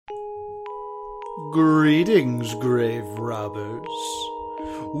Greetings, grave robbers.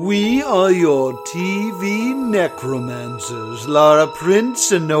 We are your TV necromancers, Lara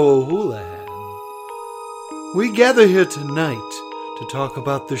Prince and Noah Houlihan. We gather here tonight to talk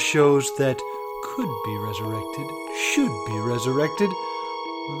about the shows that could be resurrected, should be resurrected,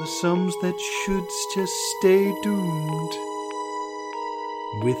 or the some that should just stay doomed.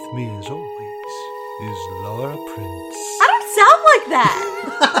 With me, as always, is Lara Prince. I don't sound like that.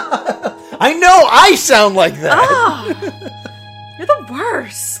 I know I sound like that. Oh, you're the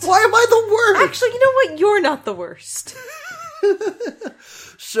worst. Why am I the worst? Actually, you know what? You're not the worst.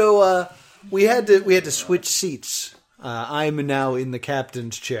 So we had to switch seats. I'm now in the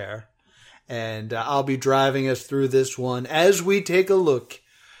captain's chair, and I'll be driving us through this one as we take a look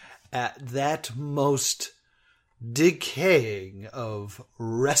at that most decaying of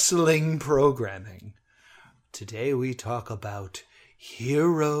wrestling programming. Today we talk about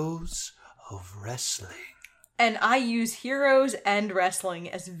heroes of wrestling. And I use heroes and wrestling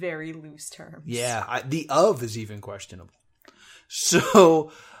as very loose terms. Yeah, the of is even questionable.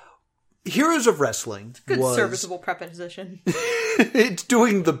 So, Heroes of Wrestling Good was... serviceable preposition. It's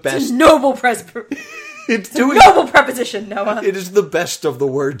doing the best. It's a noble noble preposition, Noah. It is the best of the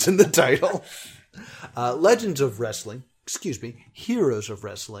words in the title. Legends of Wrestling, Heroes of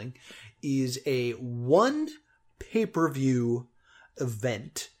Wrestling, is a one pay-per-view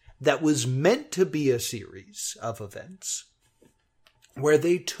event that was meant to be a series of events where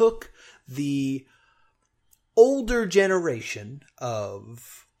they took the older generation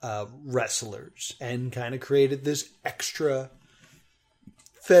of wrestlers and kind of created this extra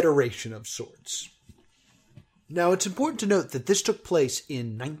federation of sorts. Now, it's important to note that this took place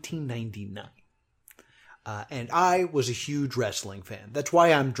in 1999. And I was a huge wrestling fan. That's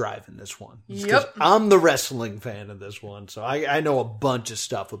why I'm driving this one. Yep. I'm the wrestling fan of this one, so I know a bunch of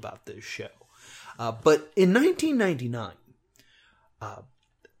stuff about this show. But in 1999,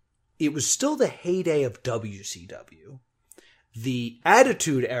 it was still the heyday of WCW. The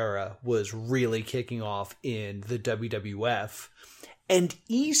Attitude Era was really kicking off in the WWF. And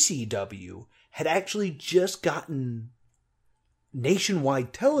ECW had actually just gotten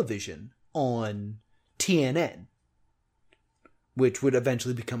nationwide television on TNN, which would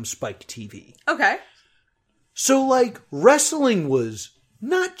eventually become Spike TV. Okay. So, wrestling was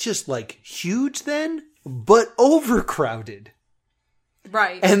not just, huge then, but overcrowded.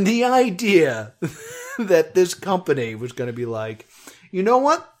 Right. And the idea that this company was going to be like, you know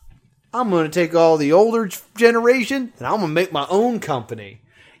what? I'm going to take all the older generation and I'm going to make my own company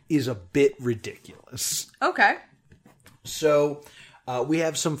is a bit ridiculous. Okay. So, we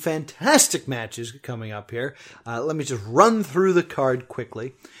have some fantastic matches coming up here. Let me just run through the card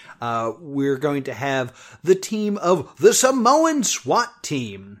quickly. We're going to have the team of the Samoan SWAT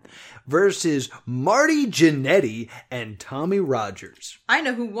team versus Marty Jannetty and Tommy Rogers. I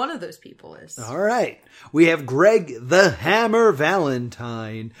know who one of those people is. All right. We have Greg the Hammer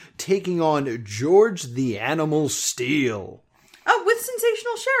Valentine taking on George the Animal Steele. Oh, with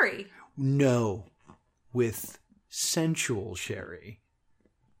Sensational Sherry. No, with Sensual Sherry.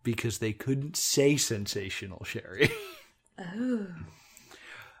 Because they couldn't say Sensational Sherry.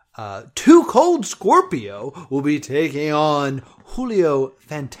 Oh. Too Cold Scorpio will be taking on Julio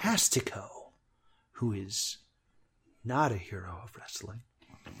Fantastico, who is not a hero of wrestling.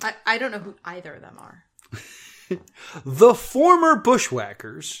 I don't know who either of them are. The former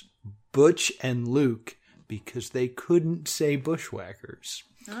Bushwhackers, Butch and Luke, because they couldn't say Bushwhackers,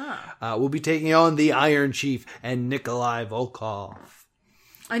 will be taking on the Iron Chief and Nikolai Volkov.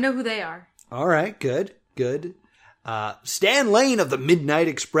 I know who they are. All right, good. Stan Lane of the Midnight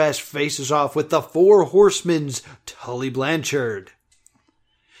Express faces off with the Four Horsemen's Tully Blanchard.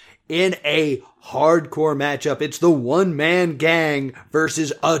 In a hardcore matchup, it's the One-Man Gang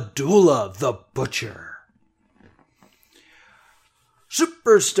versus Adula the Butcher.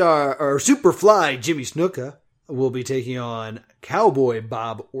 Superfly Jimmy Snuka will be taking on Cowboy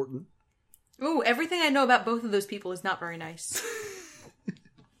Bob Orton. Ooh, everything I know about both of those people is not very nice.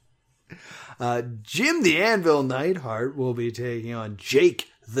 Jim the Anvil Neidhart will be taking on Jake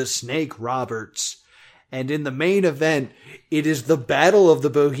the Snake Roberts. And in the main event, it is the Battle of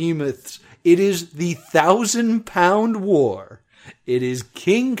the Behemoths. It is the 1,000-pound war. It is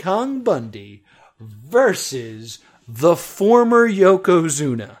King Kong Bundy versus the former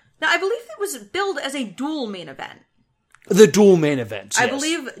Yokozuna. Now, I believe it was billed as a dual main event. The dual main events, yes. I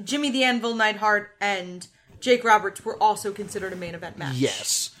believe Jimmy the Anvil Neidhart and Jake Roberts were also considered a main event match.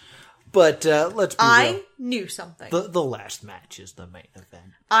 Yes. But let's be real. I knew something. The last match is the main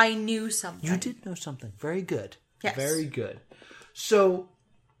event. I knew something. You did know something. Very good. Yes. Very good. So,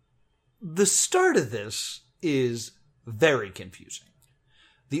 the start of this is very confusing.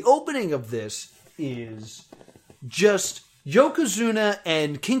 The opening of this is just Yokozuna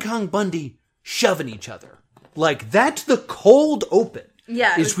and King Kong Bundy shoving each other. Like, that's the cold open.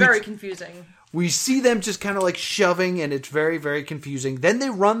 Yeah, it was very confusing. We see them just kind of like shoving, and it's very, very confusing. Then they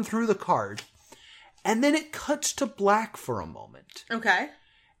run through the card, and then it cuts to black for a moment. Okay.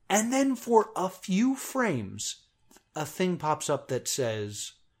 And then for a few frames, a thing pops up that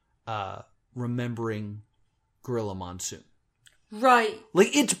says, remembering Gorilla Monsoon. Right.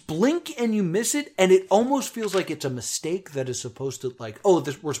 Like, it's blink and you miss it, and it almost feels like it's a mistake that is supposed to, like,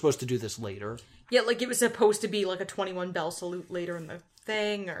 we're supposed to do this later. Yeah, like it was supposed to be like a 21 bell salute later in the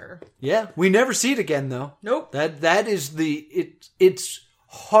thing, or... Yeah, we never see it again, though. Nope. That is it's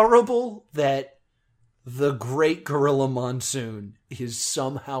horrible that the Great Gorilla Monsoon is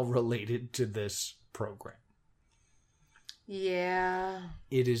somehow related to this program. Yeah.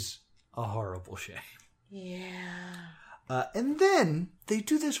 It is a horrible shame. Yeah. And then they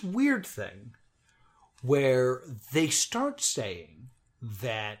do this weird thing where they start saying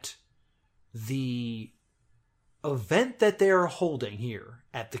that the event that they are holding here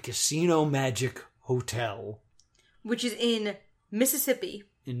at the Casino Magic Hotel, which is in Mississippi,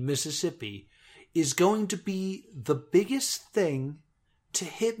 is going to be the biggest thing to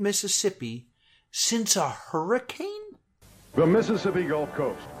hit Mississippi since a hurricane? The Mississippi Gulf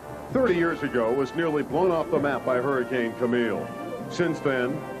Coast, 30 years ago, was nearly blown off the map by Hurricane Camille. Since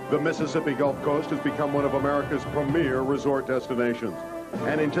then, the Mississippi Gulf Coast has become one of America's premier resort destinations.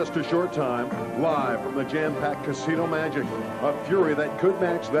 And in just a short time, live from the jam-packed Casino Magic, a fury that could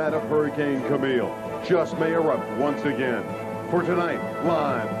match that of Hurricane Camille just may erupt once again. For tonight,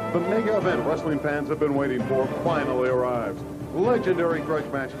 live, the mega event wrestling fans have been waiting for finally arrives. Legendary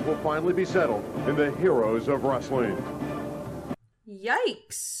grudge matches will finally be settled in the Heroes of Wrestling.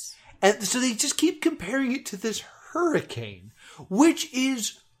 Yikes. And so they just keep comparing it to this hurricane, which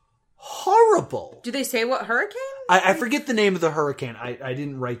is horrible. Do they say what hurricane? I forget the name of the hurricane. I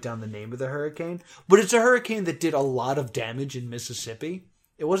didn't write down the name of the hurricane, but it's a hurricane that did a lot of damage in Mississippi.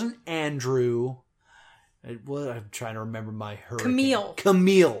 It wasn't Andrew. I'm trying to remember my hurricane.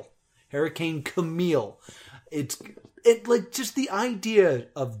 Camille. Hurricane Camille. It like just the idea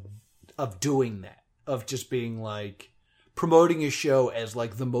of doing that, of just being like promoting a show as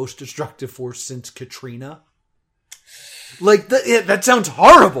like the most destructive force since Katrina. Like that sounds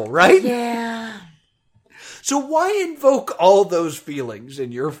horrible, right? Yeah. So why invoke all those feelings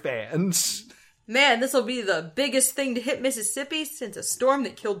in your fans? Man, this will be the biggest thing to hit Mississippi since a storm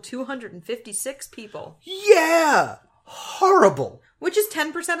that killed 256 people. Yeah! Horrible. Which is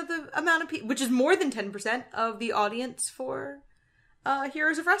 10% of the amount of people, which is more than 10% of the audience for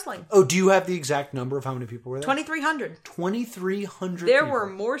Heroes of Wrestling. Oh, do you have the exact number of how many people were there? 2,300. 2,300 There people. were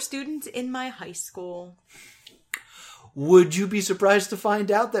more students in my high school. Would you be surprised to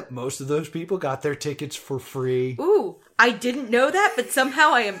find out that most of those people got their tickets for free? Ooh, I didn't know that, but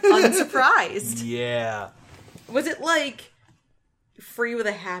somehow I am unsurprised. Yeah. Was it like free with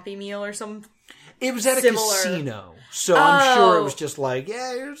a Happy Meal or something? It was at a casino, so I'm sure it was just like,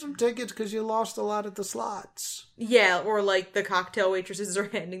 yeah, here's some tickets because you lost a lot at the slots. Yeah, or like the cocktail waitresses are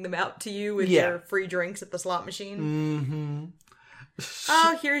handing them out to you with your free drinks at the slot machine. Mm-hmm.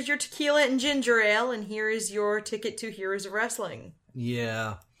 Oh, here's your tequila and ginger ale, and here is your ticket to Heroes of Wrestling.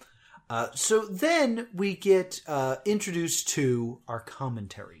 Yeah. So then we get introduced to our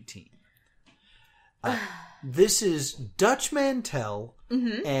commentary team. This is Dutch Mantel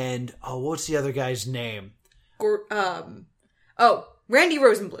and, what's the other guy's name? Randy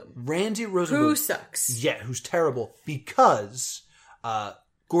Rosenblum. Randy Rosenblum. Who sucks. Yeah, who's terrible because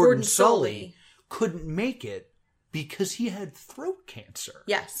Gordon Sully couldn't make it because he had throat cancer.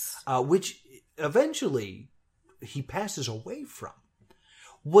 Yes. Which eventually he passes away from.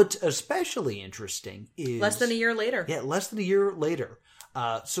 What's especially interesting is... Less than a year later. Yeah, less than a year later.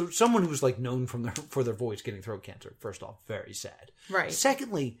 So someone who's like known for their voice getting throat cancer, first off, very sad. Right.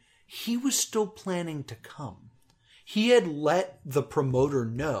 Secondly, he was still planning to come. He had let the promoter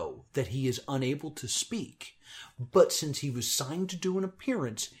know that he is unable to speak, but since he was signed to do an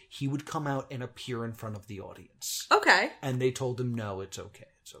appearance, he would come out and appear in front of the audience. Okay. And they told him, no, it's okay,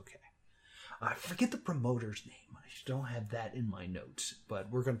 it's okay. I forget the promoter's name. I don't have that in my notes,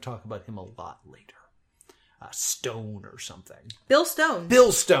 but we're going to talk about him a lot later. Stone or something. Bill Stone.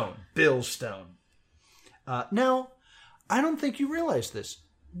 Bill Stone. Now, I don't think you realize this.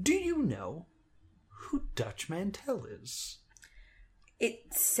 Do you know who Dutch Mantel is?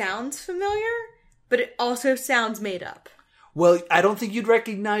 It sounds familiar, but it also sounds made up. Well, I don't think you'd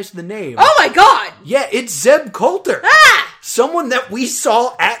recognize the name. Oh my god! Yeah, it's Zeb Coulter. Ah! Someone that we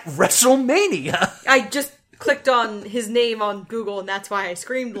saw at WrestleMania. I just clicked on his name on Google, and that's why I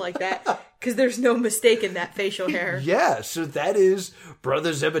screamed like that, because there's no mistaking that facial hair. Yeah, so that is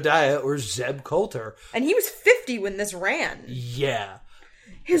Brother Zebediah or Zeb Coulter. And he was 50 when this ran. Yeah.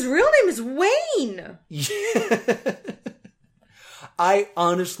 His real name is Wayne. Yeah. I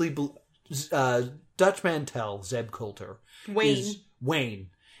honestly believe Dutch Mantel, Zeb Coulter, Wayne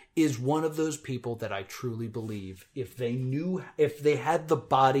is one of those people that I truly believe if they had the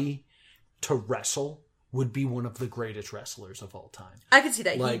body to wrestle, would be one of the greatest wrestlers of all time. I could see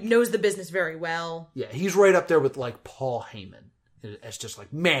that. He knows the business very well. Yeah, he's right up there with like Paul Heyman. It's just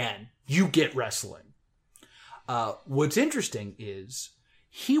like, man, you get wrestling. What's interesting is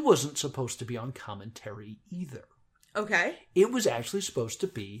he wasn't supposed to be on commentary either. Okay. It was actually supposed to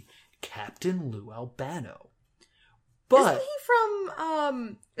be Captain Lou Albano. But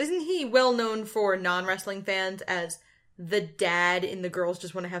isn't he well known for non-wrestling fans as the dad in the Girls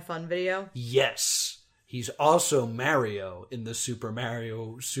Just Want to Have Fun video? Yes. He's also Mario in the Super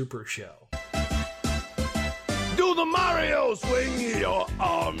Mario Super Show. Do the Mario, swing your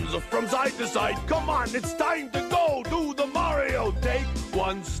arms from side to side. Come on, it's time to go. Do the Mario, take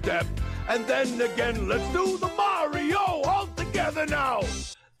one step. And then again, let's do the Mario all together now.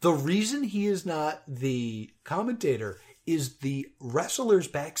 The reason he is not the commentator is the wrestlers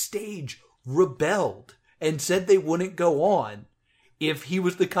backstage rebelled and said they wouldn't go on if he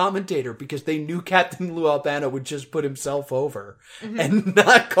was the commentator because they knew Captain Lou Albano would just put himself over and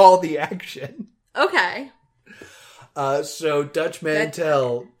not call the action. Okay. So Dutch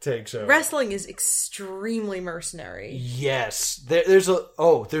Mantel takes over. Wrestling is extremely mercenary. Yes.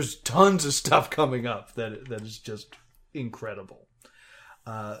 There's tons of stuff coming up that is just incredible.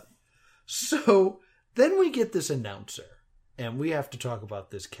 So then we get this announcer, and we have to talk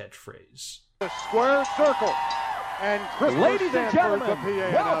about this catchphrase. The square circle. And ladies and gentlemen,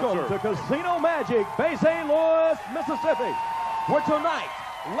 welcome to Casino Magic, Bay St. Louis, Mississippi, where tonight,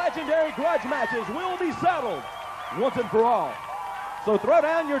 legendary grudge matches will be settled once and for all. So throw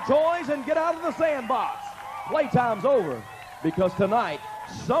down your toys and get out of the sandbox. Playtime's over, because tonight,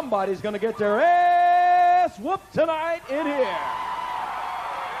 somebody's going to get their ass whooped tonight in here.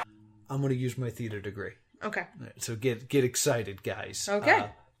 I'm going to use my theater degree. Okay. Right, so get excited, guys. Okay.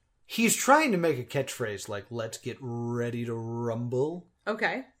 He's trying to make a catchphrase like, let's get ready to rumble.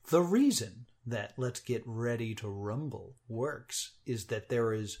 Okay. The reason that let's get ready to rumble works is that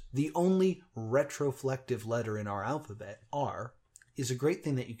there is the only retroflective letter in our alphabet, R, is a great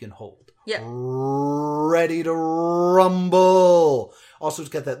thing that you can hold. Yeah. Ready to rumble. Also, it's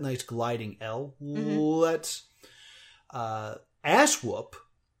got that nice gliding L. Mm-hmm. Let's ass whoop.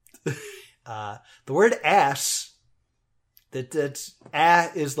 The word ass, that's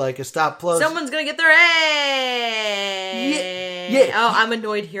is like a stop plus. Someone's gonna get their ass. Yeah. Oh, I'm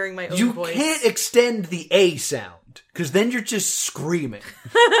annoyed hearing my own voice. You can't extend the A sound because then you're just screaming.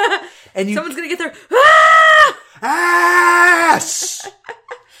 And someone's gonna get their ass.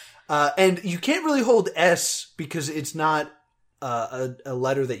 And you can't really hold S because it's not a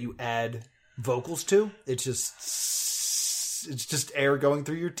letter that you add vocals to. It's just air going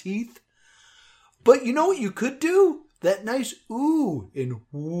through your teeth. But you know what you could do? That nice ooh in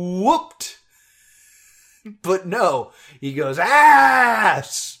whooped. But no, he goes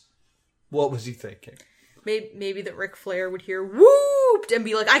ass. What was he thinking? Maybe that Ric Flair would hear whooped and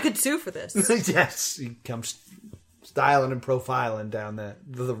be like, I could sue for this. Yes, he comes styling and profiling down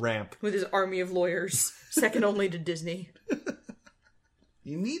the ramp. With his army of lawyers, second only to Disney.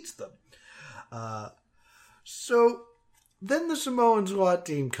 He needs them. So then the Samoan SWAT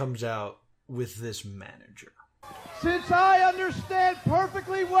team comes out with this manager. Since I understand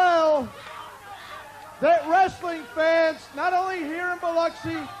perfectly well that wrestling fans, not only here in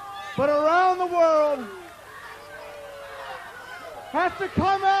Biloxi, but around the world, have to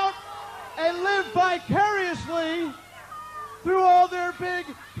come out and live vicariously through all their big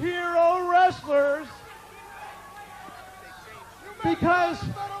hero wrestlers, because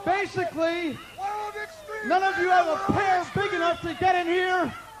basically none of you have a pair big enough to get in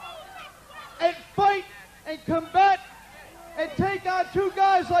here and fight and combat and take on two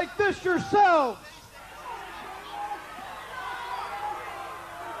guys like this yourselves.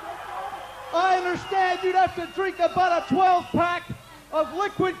 I understand you'd have to drink about a 12-pack of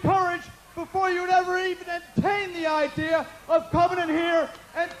liquid courage before you'd ever even entertain the idea of coming in here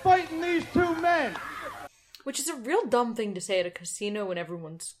and fighting these two men. Which is a real dumb thing to say at a casino when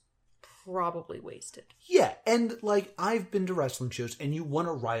everyone's probably wasted. Yeah, and like I've been to wrestling shows and you want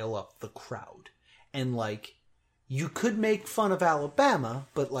to rile up the crowd. And like you could make fun of Alabama,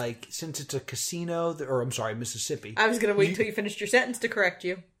 but, like, since it's a casino, Mississippi. I was going to wait until you finished your sentence to correct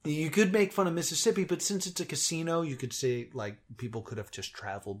you. You could make fun of Mississippi, but since it's a casino, you could say, like, people could have just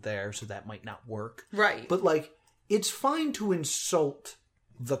traveled there, so that might not work. Right. But, like, it's fine to insult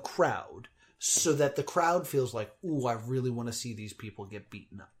the crowd so that the crowd feels like, ooh, I really want to see these people get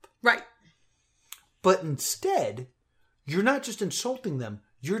beaten up. Right. But instead, you're not just insulting them,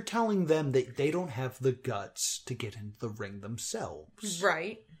 you're telling them that they don't have the guts to get into the ring themselves.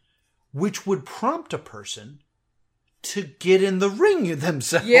 Right. Which would prompt a person to get in the ring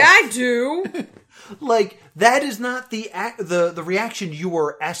themselves. Yeah, I do. Like, that is not the reaction you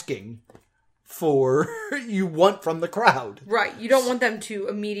are asking for, you want from the crowd. Right. You don't want them to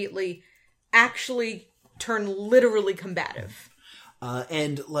immediately actually turn literally combative.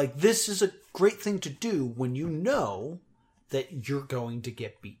 And, like, this is a great thing to do when you know that you're going to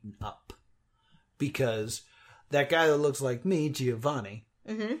get beaten up. Because that guy that looks like me, Giovanni,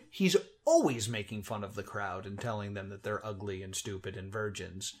 he's always making fun of the crowd and telling them that they're ugly and stupid and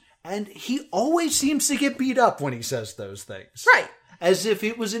virgins. And he always seems to get beat up when he says those things. Right. As if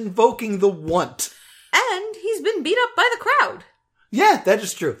it was invoking the want. And he's been beat up by the crowd. Yeah, that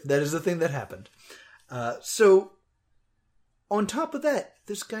is true. That is the thing that happened. So, on top of that,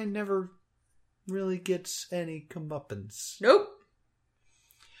 this guy never really gets any comeuppance. Nope.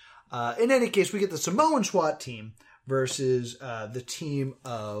 In any case, we get the Samoan SWAT team versus the team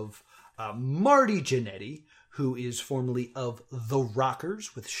of Marty Jannetty, who is formerly of The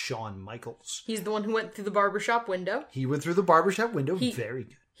Rockers with Shawn Michaels. He's the one who went through the barbershop window. He went through the barbershop window. Very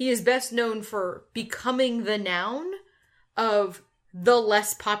good. He is best known for becoming the noun of the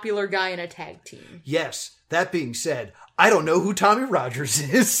less popular guy in a tag team. Yes. That being said, I don't know who Tommy Rogers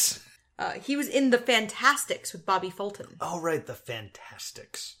is. He was in the Fantastics with Bobby Fulton. Oh, right. The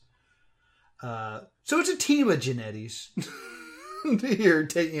Fantastics. So it's a team of Jannettis here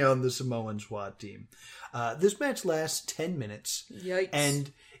taking on the Samoan SWAT team. This match lasts 10 minutes. Yikes.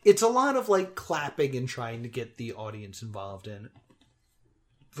 And it's a lot of, like, clapping and trying to get the audience involved in.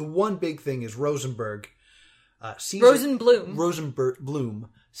 The one big thing is Rosenberg Bloom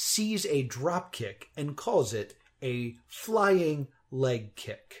sees a drop kick and calls it a flying leg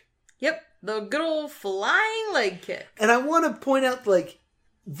kick. Yep, the good old flying leg kick. And I want to point out, like,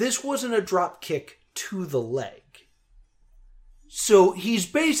 this wasn't a drop kick to the leg. So he's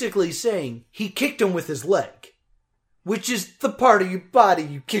basically saying he kicked him with his leg, which is the part of your body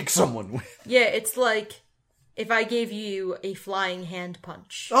you kick someone with. Yeah, it's like if I gave you a flying hand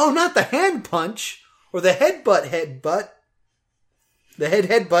punch. Oh, not the hand punch! Or the headbutt. The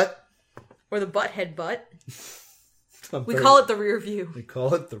headbutt. Or the butt headbutt. We call it the rear view. We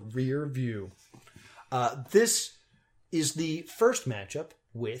call it the rear view. This is the first matchup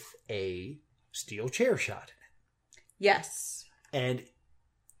with a steel chair shot in it. Yes. And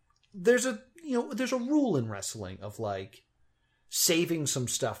there's a rule in wrestling of, like, saving some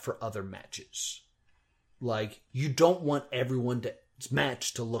stuff for other matches. Like, you don't want everyone's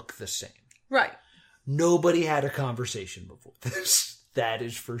match to look the same. Right. Nobody had a conversation before this. That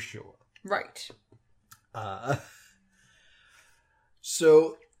is for sure. Right.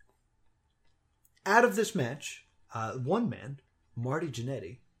 So, out of this match, one man, Marty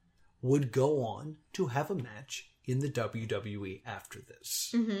Jannetty, would go on to have a match in the WWE after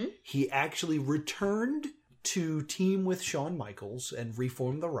this. Mm-hmm. He actually returned to team with Shawn Michaels and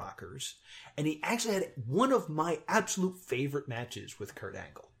reform the Rockers, and he actually had one of my absolute favorite matches with Kurt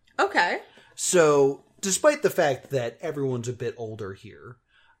Angle. Okay. So, despite the fact that everyone's a bit older here,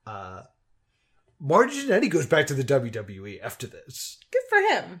 Marty Jannetty goes back to the WWE after this. Good for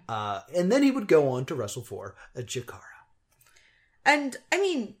him. And then he would go on to wrestle for Chikara. And, I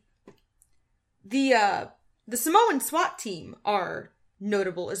mean, the Samoan SWAT team are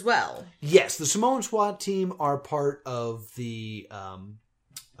notable as well. Yes, the Samoan SWAT team are part of the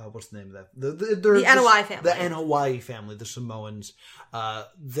what's the name of that? The Anoa'i family. The Anoa'i family, the Samoans.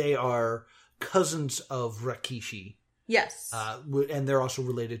 They are cousins of Rikishi. Yes. And they're also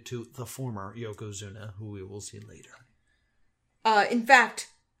related to the former Yokozuna, who we will see later. In fact,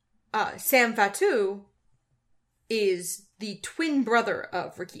 Sam Fatu is the twin brother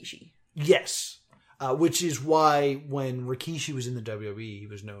of Rikishi. Yes. Which is why when Rikishi was in the WWE, he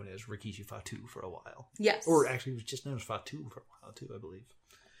was known as Rikishi Fatu for a while. Yes. Or actually, he was just known as Fatu for a while, too, I believe.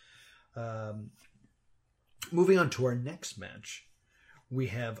 Moving on to our next match, we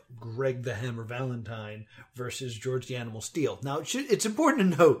have Greg the Hammer Valentine versus George the Animal Steele. Now, it's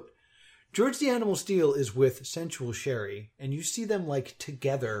important to note, George the Animal Steele is with Sensual Sherry, and you see them, like,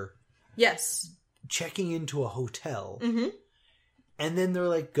 together. Yes. Checking into a hotel. Mm-hmm. And then they're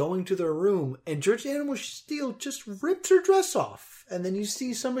like going to their room, and George Animal Steel just rips her dress off. And then you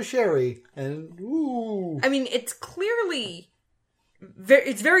see some of Sherry, and ooh. I mean, it's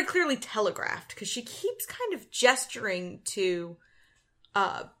very clearly telegraphed, because she keeps kind of gesturing to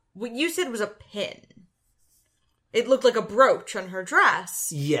what you said was a pin. It looked like a brooch on her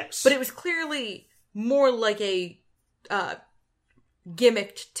dress. Yes. But it was clearly more like a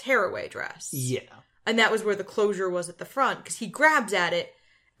gimmicked tearaway dress. Yeah. And that was where the closure was at the front, because he grabs at it,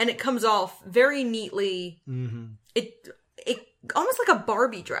 and it comes off very neatly. Mm-hmm. It almost like a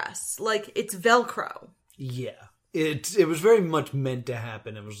Barbie dress. Like, it's Velcro. Yeah. It was very much meant to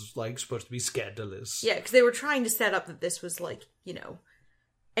happen. It was, like, supposed to be scandalous. Yeah, because they were trying to set up that this was, like,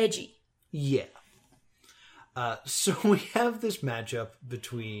 edgy. Yeah. So we have this matchup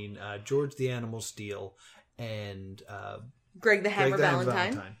between George the Animal Steel and Greg the Hammer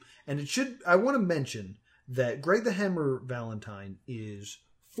Valentine. And I want to mention that Greg the Hammer Valentine is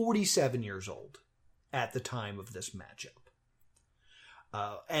 47 years old at the time of this matchup.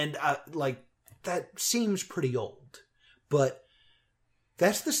 And that seems pretty old. But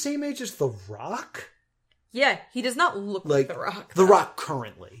that's the same age as The Rock? Yeah, he does not look like The Rock. The Rock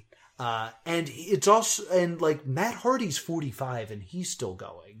currently. And it's also, Matt Hardy's 45 and he's still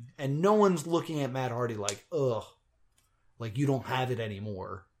going. And no one's looking at Matt Hardy like, ugh, like you don't have it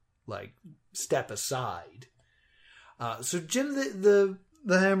anymore. Like, step aside. So Jim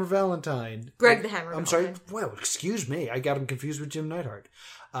the Hammer Valentine. Greg the Hammer I'm Valentine. sorry. Well, excuse me. I got him confused with Jim Neidhart.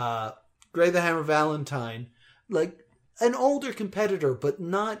 Greg the Hammer Valentine, like an older competitor, but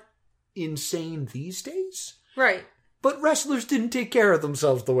not insane these days. Right. But wrestlers didn't take care of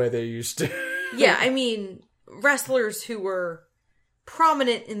themselves the way they used to. Yeah, I mean, wrestlers who were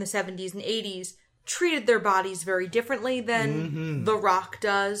prominent in the 70s and 80s treated their bodies very differently than The Rock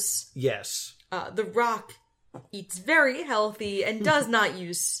does. Yes. The Rock eats very healthy and does not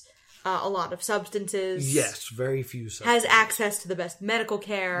use a lot of substances. Yes, very few substances. Has access to the best medical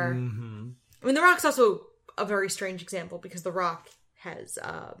care. Mm-hmm. I mean, The Rock's also a very strange example because The Rock has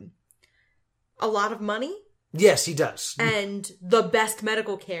a lot of money. Yes, he does. And the best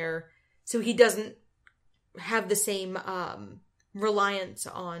medical care, so he doesn't have the same reliance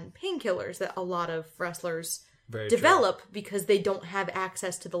on painkillers that a lot of wrestlers develop because they don't have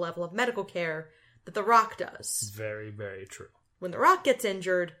access to the level of medical care that The Rock does. Very, very true. When The Rock gets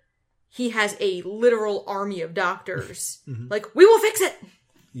injured, he has a literal army of doctors. Like, we will fix it!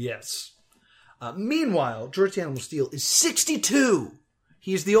 Yes. Meanwhile, George the Animal Steel is 62!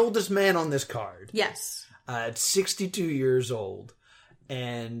 He's the oldest man on this card. Yes. At 62 years old.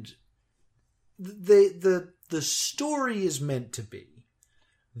 And the story is meant to be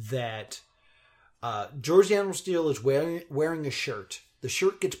that George the Animal Steel is wearing a shirt. The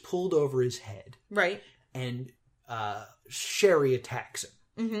shirt gets pulled over his head. Right. And Sherry attacks him.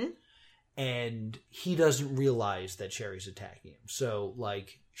 Mm-hmm. And he doesn't realize that Sherry's attacking him. So,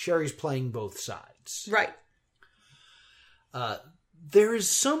 like, Sherry's playing both sides. Right. There is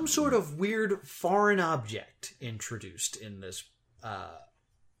some sort of weird foreign object introduced in this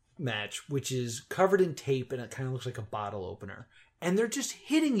match, which is covered in tape and it kind of looks like a bottle opener. And they're just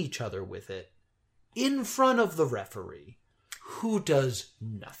hitting each other with it in front of the referee, who does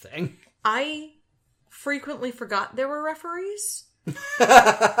nothing. I frequently forgot there were referees.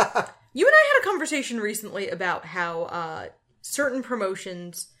 You and I had a conversation recently about how certain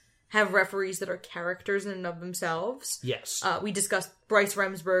promotions have referees that are characters in and of themselves. Yes. We discussed Bryce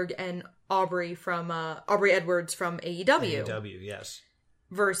Remsburg and Aubrey Edwards from AEW. AEW, yes.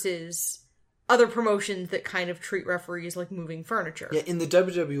 Versus other promotions that kind of treat referees like moving furniture. Yeah, in the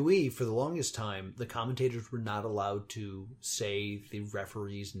WWE, for the longest time, the commentators were not allowed to say the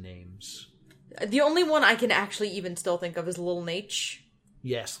referees' names. The only one I can actually even still think of is Lil Nate.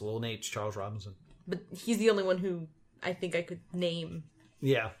 Yes, Lil Nate, Charles Robinson. But he's the only one who I think I could name.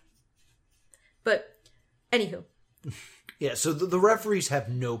 Yeah. But, anywho. Yeah, so the referees have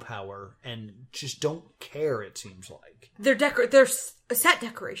no power and just don't care, it seems like. They're a set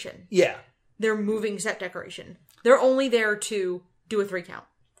decoration. Yeah. They're moving set decoration. They're only there to do a 3 count.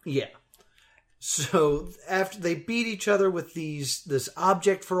 Yeah. So after they beat each other with this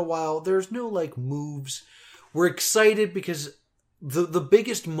object for a while, there's no like moves. We're excited because the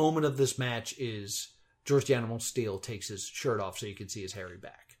biggest moment of this match is George the Animal Steel takes his shirt off so you can see his hairy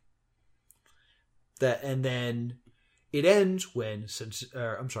back. And then it ends when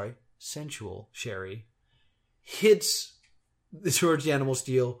sensual Sherry hits the George the Animal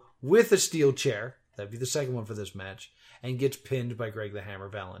Steel with a steel chair. That'd be the second one for this match, and gets pinned by Greg the Hammer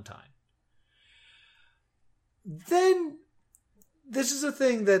Valentine. Then, this is a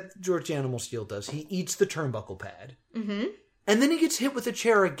thing that George the Animal Steel does. He eats the turnbuckle pad. Mm-hmm. And then he gets hit with a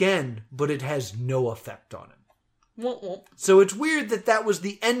chair again, but it has no effect on him. Womp womp. So it's weird that was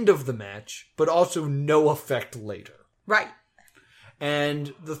the end of the match, but also no effect later. Right.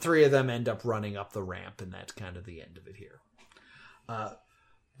 And the three of them end up running up the ramp, and that's kind of the end of it here.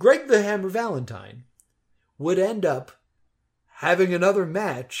 Greg the Hammer Valentine would end up having another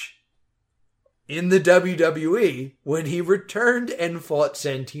match in the WWE when he returned and fought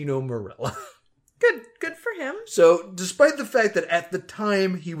Santino Marella. Good for him. So, despite the fact that at the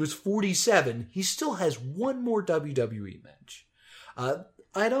time he was 47, he still has one more WWE match.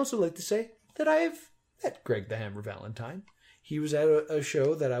 I'd also like to say that I've met Greg the Hammer Valentine. He was at a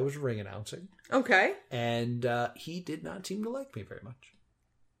show that I was ring announcing. Okay. And he did not seem to like me very much.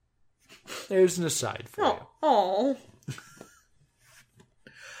 There's an aside for you. Oh.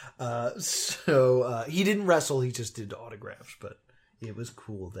 So he didn't wrestle, he just did autographs, but it was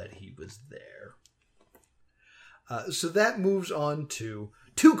cool that he was there. So that moves on to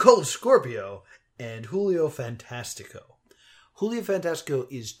Too Cold Scorpio and Julio Fantastico. Julio Fantastico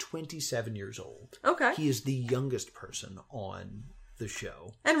is 27 years old. Okay. He is the youngest person on the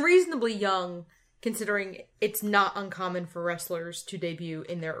show. And reasonably young, considering it's not uncommon for wrestlers to debut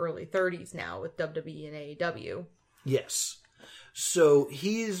in their early 30s now with WWE and AEW. Yes. So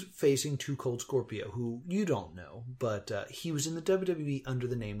he is facing Too Cold Scorpio, who you don't know, but he was in the WWE under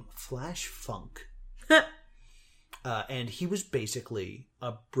the name Flash Funk. And he was basically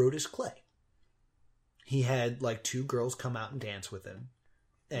a Brodus Clay. He had like two girls come out and dance with him.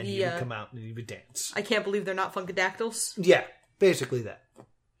 And he would come out and he would dance. I can't believe they're not Funkadactyls. Yeah, basically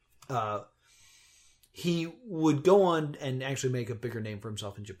that. He would go on and actually make a bigger name for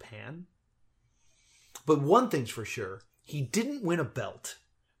himself in Japan. But one thing's for sure, he didn't win a belt.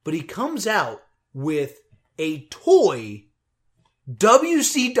 But he comes out with a toy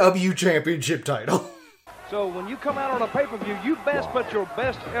WCW championship title. So when you come out on a pay-per-view, you best put your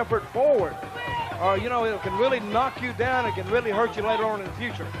best effort forward. Or, you know, it can really knock you down. It can really hurt you later on in the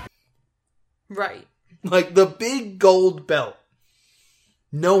future. Right. Like the big gold belt.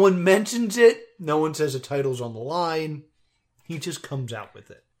 No one mentions it. No one says the title's on the line. He just comes out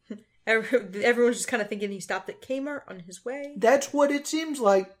with it. Everyone's just kind of thinking he stopped at Kmart on his way. That's what it seems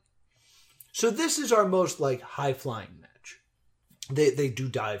like. So this is our most like high-flying match. They do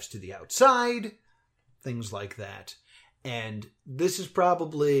dives to the outside, things like that. And this is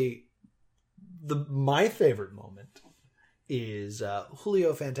probably my favorite moment is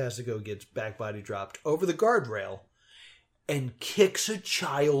Julio Fantastico gets back body dropped over the guardrail and kicks a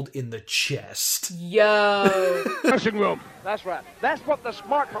child in the chest. Yo. Dressing room. That's right. That's what the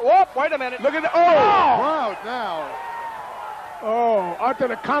smart... Oh, wait a minute. Look at the... Oh! Crowd now. Oh, onto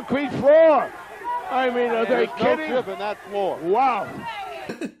the concrete floor. I mean, are they kidding? No grip in that floor. Wow.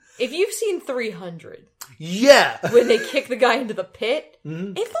 If you've seen 300... Yeah! When they kick the guy into the pit,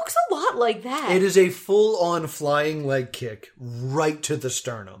 it looks a lot like that. It is a full-on flying leg kick right to the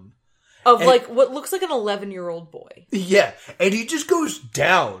sternum. Of like what looks like an 11-year-old boy. Yeah, and he just goes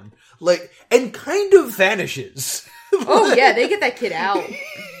down, like, and kind of vanishes. Oh yeah, they get that kid out.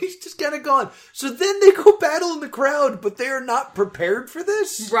 He's just kind of gone. So then they go battle in the crowd, but they are not prepared for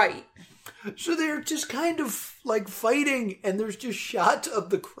this. Right. So they're just kind of like fighting, and there's just shots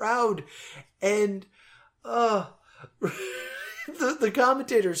of the crowd, and the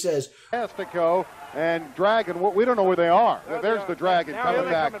commentator says, Fantastico and Dragon, we don't know where they are. There's the Dragon coming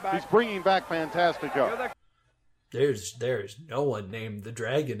back. He's bringing back Fantastico. There's no one named the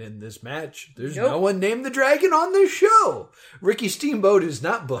Dragon in this match. There's no one named the Dragon on this show. Ricky Steamboat is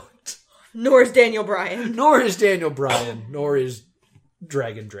not booked. Nor is Daniel Bryan. Nor is Daniel Bryan. Nor is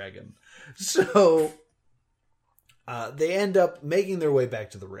Dragon. So they end up making their way back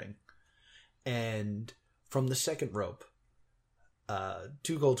to the ring. And from the second rope,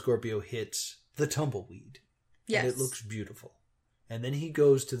 Too Cold Scorpio hits the tumbleweed. Yes. And it looks beautiful. And then he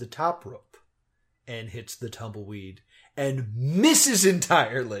goes to the top rope and hits the tumbleweed and misses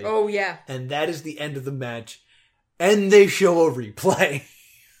entirely. Oh, yeah. And that is the end of the match. And they show a replay.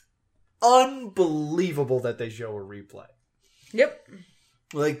 Unbelievable that they show a replay. Yep.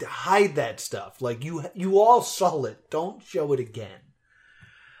 Like, hide that stuff. Like, you all saw it. Don't show it again.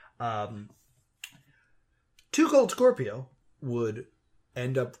 Too Cold Scorpio would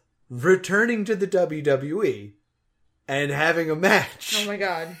end up returning to the WWE and having a match. Oh my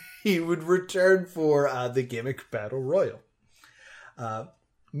god. He would return for the Gimmick Battle Royal.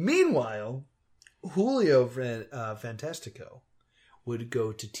 Meanwhile, Julio Fantastico would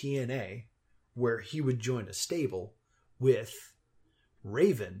go to TNA, where he would join a stable with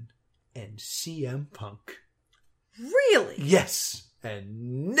Raven and CM Punk. Really? Yes.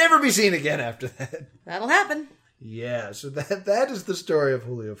 And never be seen again after that. That'll happen. Yeah, so that is the story of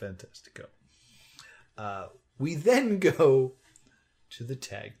Julio Fantastico. We then go to the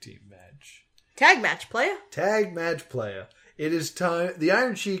tag team match. Tag match, playa. Tag match, playa. It is time. The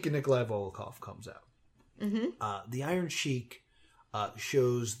Iron Sheik and Nikolai Volkov comes out. Mm-hmm. The Iron Sheik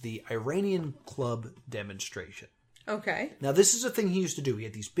shows the Iranian club demonstration. Okay. Now, this is a thing he used to do. He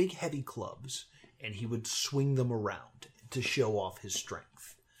had these big, heavy clubs, and he would swing them around to show off his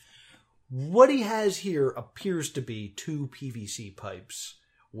strength. What he has here appears to be 2 PVC pipes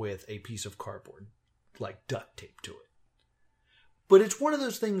with a piece of cardboard, like duct tape to it. But it's one of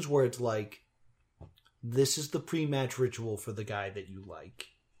those things where it's like, this is the pre-match ritual for the guy that you like.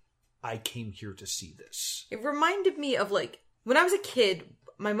 I came here to see this. It reminded me of, like, when I was a kid,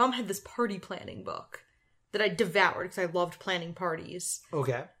 my mom had this party planning book that I devoured because I loved planning parties.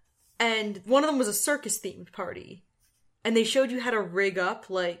 Okay. And one of them was a circus-themed party. And they showed you how to rig up,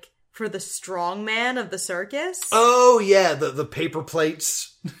 like, for the strongman of the circus. Oh, yeah, the paper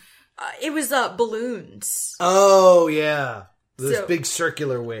plates. It was balloons. Oh, yeah. Those big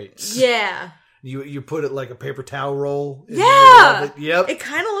circular weights. Yeah. You put it like a paper towel roll. Yeah. Yep. It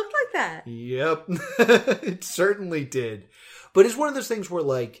kind of looked like that. Yep. It certainly did. But it's one of those things where,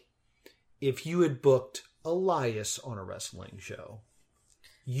 like, if you had booked Elias on a wrestling show,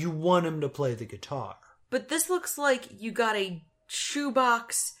 you want him to play the guitar. But this looks like you got a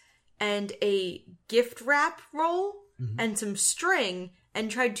shoebox and a gift wrap roll and some string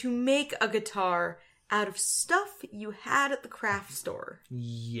and tried to make a guitar out of stuff you had at the craft store.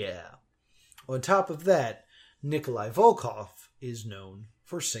 Yeah. On top of that, Nikolai Volkov is known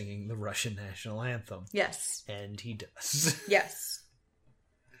for singing the Russian national anthem. Yes. And he does. Yes.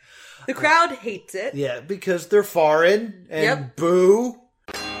 The crowd hates it. Yeah, because they're foreign and boo.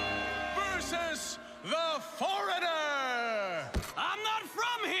 Versus the foreigner. I'm not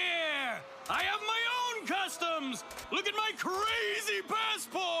from here. I have my own customs. Look at my crazy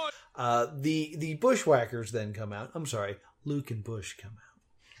passport. The Bushwhackers then come out. I'm sorry, Luke and Bush come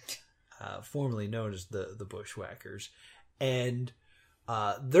out. Formerly known as the Bushwhackers. And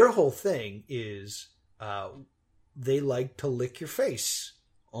their whole thing is they like to lick your face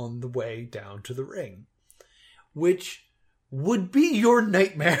on the way down to the ring, which would be your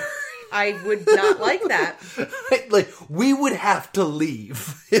nightmare. I would not like that. Like, we would have to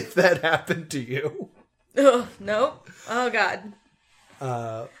leave if that happened to you. Ugh, nope. Oh, God.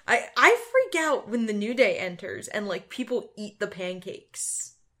 I freak out when the New Day enters and, like, people eat the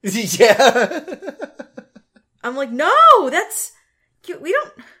pancakes. Yeah. I'm like, no, that's... We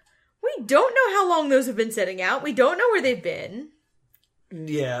don't know how long those have been sitting out. We don't know where they've been.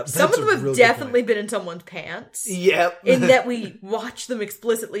 Yeah. Some of them have definitely been in someone's pants. Yep. In that we watch them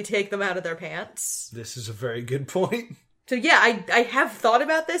explicitly take them out of their pants. This is a very good point. So yeah, I have thought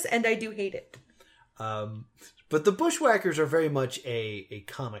about this and I do hate it. But the Bushwhackers are very much a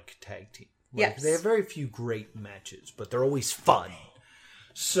comic tag team. Like, yes. They have very few great matches, but they're always fun.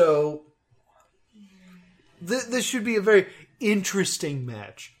 So, this should be a very interesting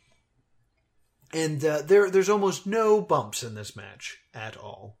match. And there's almost no bumps in this match at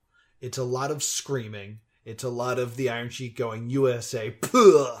all. It's a lot of screaming. It's a lot of the Iron Sheik going, USA,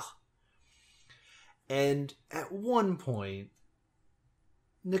 puh! And at one point,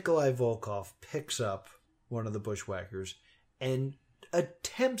 Nikolai Volkov picks up one of the Bushwhackers and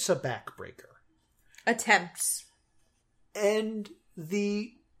attempts a backbreaker. Attempts. And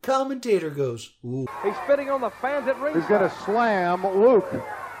the commentator goes, ooh. He's spitting on the fans at ringside. He's going to slam Luke.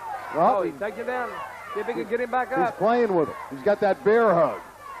 Well, he takes it down. See if he can get him back up. He's playing with him. He's got that bear hug.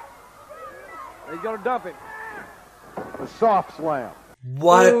 He's going to dump him. A soft slam.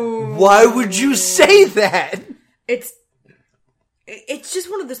 Why would you say that? It's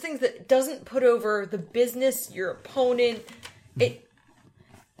just one of those things that doesn't put over the business, your opponent.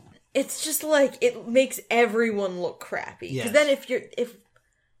 It's just like, it makes everyone look crappy. Because then if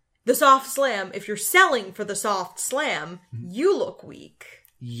the soft slam, if you're selling for the soft slam, you look weak.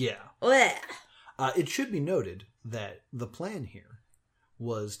 Yeah. Blech. It should be noted that the plan here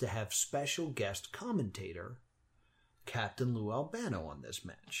was to have special guest commentator Captain Lou Albano on this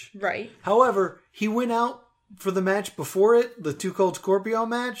match. Right. However, he went out for the match before it, the Too Cold Scorpio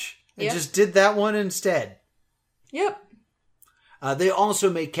match, and just did that one instead. Yep. They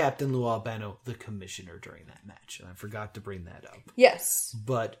also made Captain Lou Albano the commissioner during that match, and I forgot to bring that up. Yes.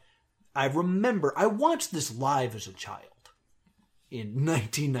 But I remember, I watched this live as a child in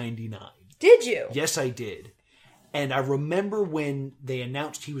 1999. Did you? Yes, I did. And I remember when they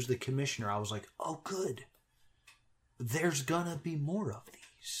announced he was the commissioner, I was like, oh, good. There's gonna be more of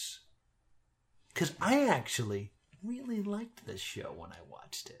these. Because I actually really liked this show when I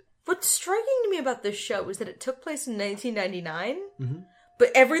watched it. What's striking to me about this show is that it took place in 1999, but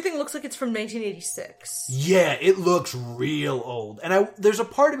everything looks like it's from 1986. Yeah, it looks real old. And there's a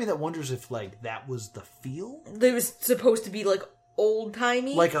part of me that wonders if, like, that was the feel? It was supposed to be, like,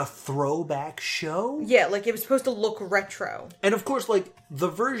 old-timey. Like a throwback show? Yeah, like it was supposed to look retro. And of course, like, the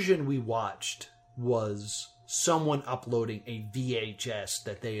version we watched was someone uploading a VHS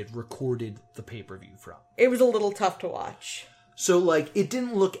that they had recorded the pay-per-view from. It was a little tough to watch. So, like, it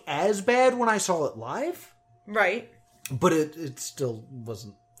didn't look as bad when I saw it live. Right. But it still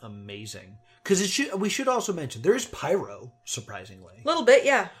wasn't amazing. Because we should also mention, there is pyro, surprisingly. A little bit,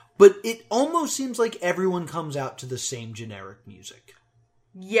 yeah. But it almost seems like everyone comes out to the same generic music.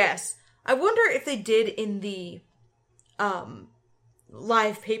 Yes. I wonder if they did in the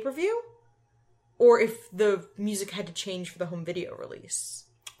live pay-per-view, or if the music had to change for the home video release.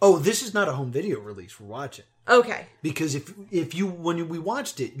 Oh, this is not a home video release we're watching. Okay. Because when we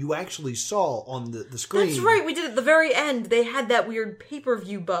watched it, you actually saw on the screen. That's right, we did at the very end. They had that weird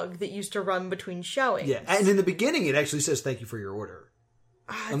pay-per-view bug that used to run between showings. Yeah, and in the beginning, it actually says, "Thank you for your order."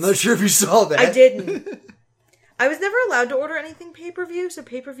 I'm not sure if you saw that. I didn't. I was never allowed to order anything pay-per-view, so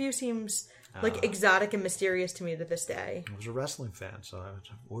pay-per-view seems like exotic and mysterious to me to this day. I was a wrestling fan, so I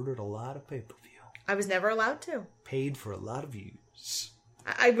ordered a lot of pay-per-view. I was never allowed to. Paid for a lot of views.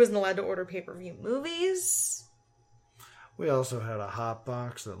 I wasn't allowed to order pay-per-view movies. We also had a hot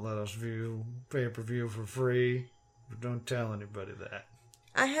box that let us view pay-per-view for free. But don't tell anybody that.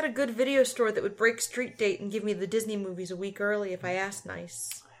 I had a good video store that would break street date and give me the Disney movies a week early if I asked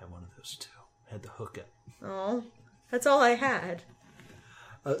nice. I had one of those too. I had the hookup. Oh, that's all I had.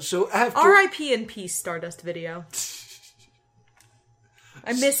 So after R.I.P. in peace, Stardust Video.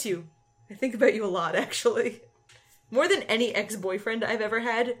 I miss you. I think about you a lot, actually. More than any ex-boyfriend I've ever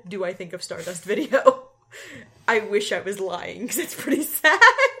had, do I think of Stardust Video. I wish I was lying, because it's pretty sad.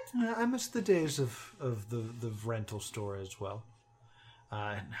 I miss the days of the rental store as well.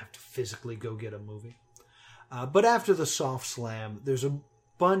 I didn't have to physically go get a movie. But after the Soft Slam, there's a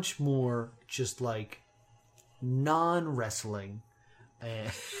bunch more just like non-wrestling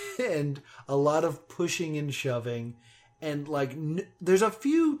and a lot of pushing and shoving. And like there's a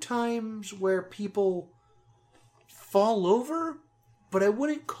few times where people fall over, but I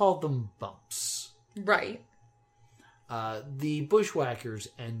wouldn't call them bumps. Right. The Bushwhackers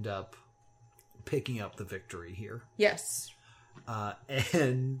end up picking up the victory here. Yes.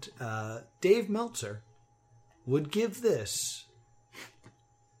 And Dave Meltzer would give this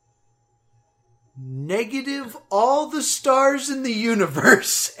negative all the stars in the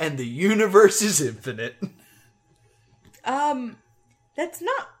universe, and the universe is infinite. That's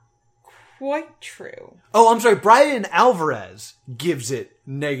not quite true. Oh, I'm sorry. Brian Alvarez gives it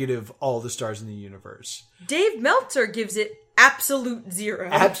negative all the stars in the universe. Dave Meltzer gives it absolute zero.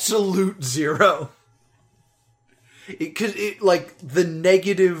 Absolute zero. Because like the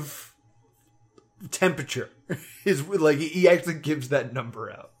negative temperature is like he actually gives that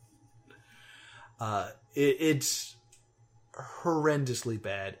number out. It's horrendously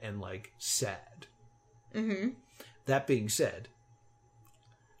bad and like sad. Mm-hmm. That being said,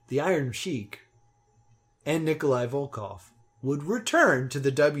 the Iron Sheik and Nikolai Volkov would return to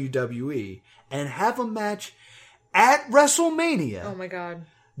the WWE and have a match at WrestleMania. Oh my god.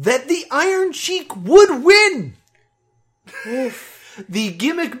 That the Iron Sheik would win! Oof. The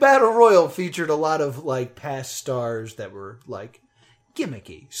gimmick battle royal featured a lot of like past stars that were like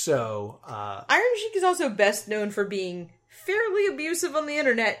gimmicky. So Iron Sheik is also best known for being fairly abusive on the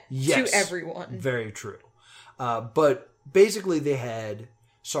internet to everyone. Very true. But basically they had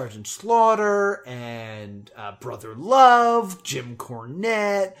Sergeant Slaughter and Brother Love, Jim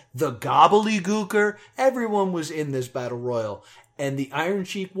Cornette, the Gobbledygooker. Everyone was in this battle royal. And the Iron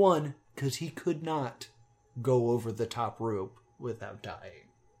Sheik won because he could not go over the top rope without dying.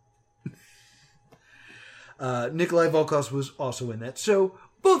 Nikolai Volkov was also in that. So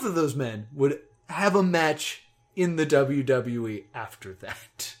both of those men would have a match in the WWE after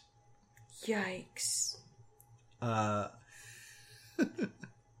that. Yikes.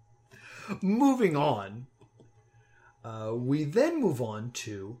 Moving on, we then move on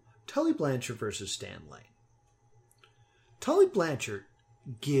to Tully Blanchard versus Stan Lane. Tully Blanchard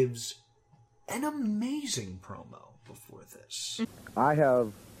gives an amazing promo before this. I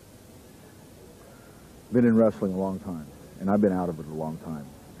have been in wrestling a long time, and I've been out of it a long time.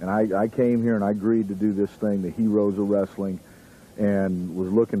 And I came here and I agreed to do this thing, the Heroes of Wrestling, and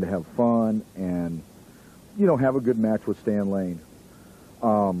was looking to have fun and, you know, have a good match with Stan Lane.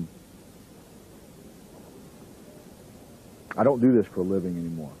 I don't do this for a living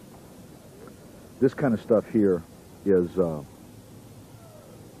anymore. This kind of stuff here is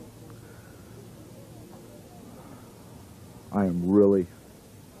I am really...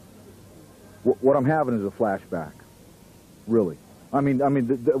 What I'm having is a flashback, really. I mean,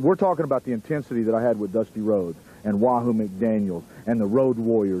 we're talking about the intensity that I had with Dusty Rhodes and Wahoo McDaniels and the Road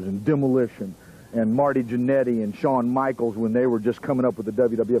Warriors and Demolition and Marty Jannetty and Shawn Michaels when they were just coming up with the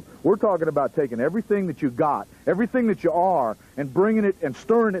WWF. We're talking about taking everything that you got, everything that you are, and bringing it and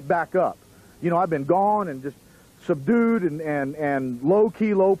stirring it back up. You know, I've been gone and just subdued and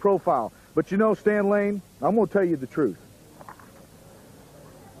low-key, low profile. But you know, Stan Lane, I'm going to tell you the truth.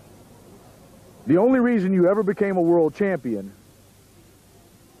 The only reason you ever became a world champion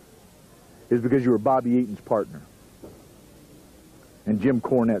is because you were Bobby Eaton's partner. And Jim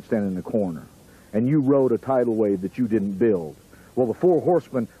Cornette standing in the corner. And you rode a tidal wave that you didn't build. Well, the Four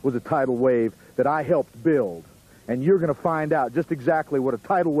Horsemen was a tidal wave that I helped build. And you're going to find out just exactly what a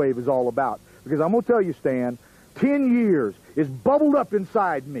tidal wave is all about. Because I'm going to tell you, Stan, 10 years is bubbled up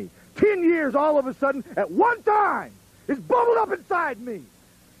inside me. 10 years all of a sudden, at one time, is bubbled up inside me.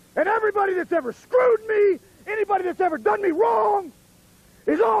 And everybody that's ever screwed me, anybody that's ever done me wrong,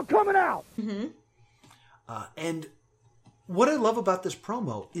 is all coming out. Mm-hmm. And what I love about this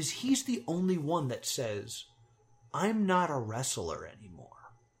promo is he's the only one that says, I'm not a wrestler anymore.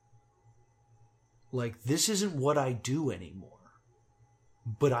 Like, this isn't what I do anymore.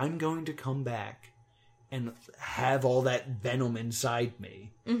 But I'm going to come back and have all that venom inside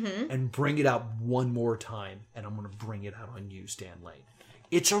me and bring it out one more time. And I'm going to bring it out on you, Stan Lane.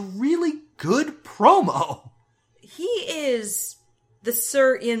 It's a really good promo. He is the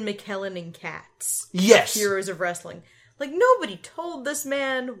Sir Ian McKellen in Cats. Yes. Heroes of Wrestling. Like, nobody told this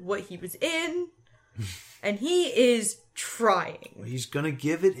man what he was in, and he is trying. He's going to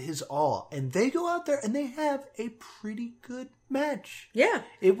give it his all. And they go out there and they have a pretty good match. Yeah.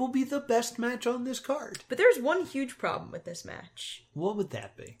 It will be the best match on this card. But there's one huge problem with this match. What would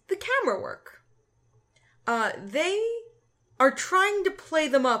that be? The camera work. They are trying to play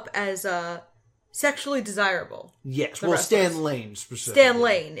them up as sexually desirable. Yes, well, Stan Lane specifically. Stan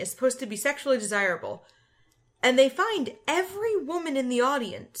Lane is supposed to be sexually desirable. And they find every woman in the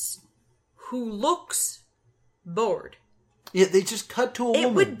audience who looks bored. Yeah, they just cut to a woman.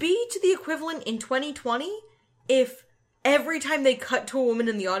 It would be to the equivalent in 2020 if every time they cut to a woman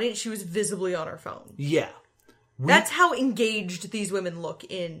in the audience, she was visibly on her phone. Yeah. That's how engaged these women look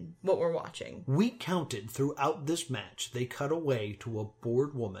in what we're watching. We counted throughout this match, they cut away to a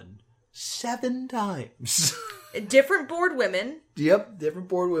bored woman 7 times. Different bored women. Yep, different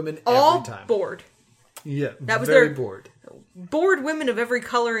bored women all every time. All bored. Yeah, that was very their bored. Bored women of every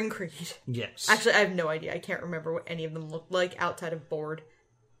color and creed. Yes. Actually, I have no idea. I can't remember what any of them looked like outside of bored.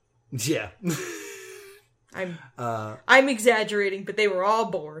 Yeah. I'm exaggerating, but they were all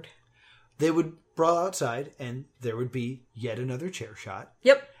bored. They would brawl outside, and there would be yet another chair shot.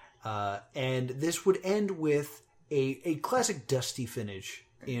 Yep. And this would end with a classic Dusty finish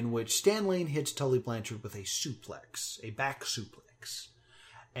in which Stan Lane hits Tully Blanchard with a suplex, a back suplex.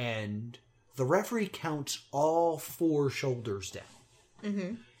 And the referee counts all 4 shoulders down.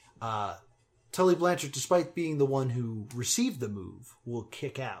 Mm-hmm. Tully Blanchard, despite being the one who received the move, will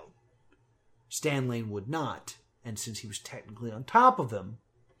kick out. Stan Lane would not, and since he was technically on top of him,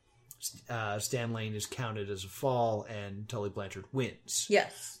 Stan Lane is counted as a fall, and Tully Blanchard wins.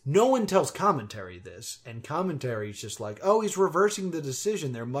 Yes. No one tells commentary this, and commentary's just like, oh, he's reversing the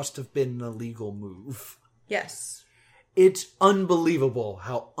decision. There must have been an illegal move. Yes. It's unbelievable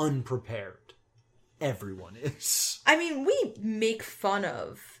how unprepared everyone is. I mean, we make fun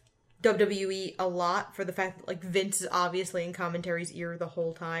of WWE a lot for the fact that, like, Vince is obviously in commentary's ear the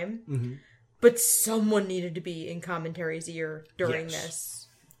whole time. Mm-hmm. But someone needed to be in commentary's ear during this.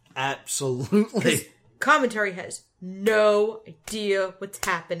 Absolutely. Commentary has no idea what's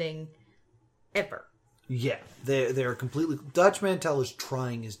happening ever. Yeah, they're completely... Dutch Mantel is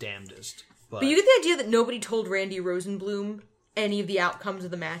trying his damnedest. But you get the idea that nobody told Randy Rosenblum any of the outcomes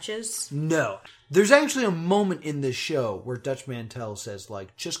of the matches? No. There's actually a moment in this show where Dutch Mantel says,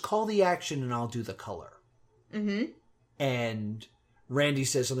 like, just call the action and I'll do the color. Mm-hmm. And Randy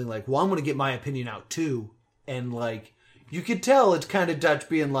says something like, well, I'm going to get my opinion out too. And, like, you could tell it's kind of Dutch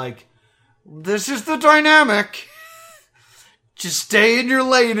being like, this is the dynamic. Just stay in your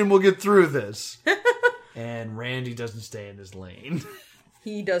lane and we'll get through this. And Randy doesn't stay in his lane.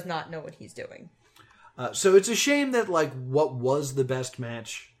 He does not know what he's doing. So it's a shame that, like, what was the best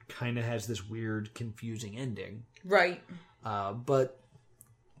match kind of has this weird, confusing ending. Right. But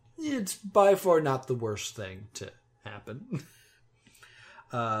it's by far not the worst thing to happen.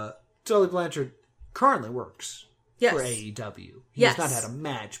 Tully Blanchard currently works Yes. for AEW. He's Yes. not had a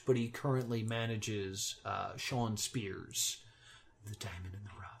match, but he currently manages Sean Spears, the Diamond in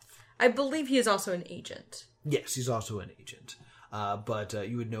the Rough. I believe he is also an agent. Yes, he's also an agent. But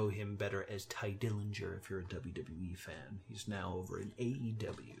you would know him better as Ty Dillinger if you're a WWE fan. He's now over in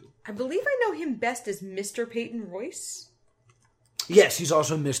AEW. I believe I know him best as Mr. Peyton Royce. Yes, he's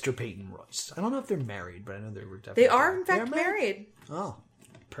also Mr. Peyton Royce. I don't know if they're married, but I know they were definitely... They are, in fact, married. Oh,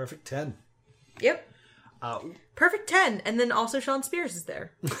 perfect 10. Yep. Perfect 10. And then also Sean Spears is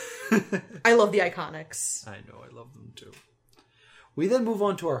there. I love the Iconics. I know, I love them too. We then move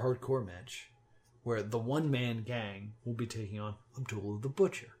on to our hardcore match, where the one-man gang will be taking on Abdullah the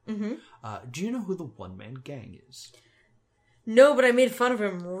Butcher. Mm-hmm. Do you know who the one-man gang is? No, but I made fun of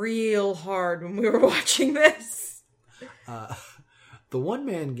him real hard when we were watching this. The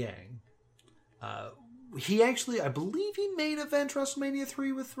one-man gang, he actually, I believe he main event WrestleMania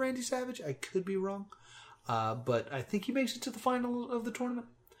 3 with Randy Savage. I could be wrong. But I think he makes it to the final of the tournament.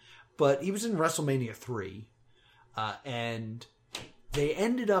 But he was in WrestleMania 3. And they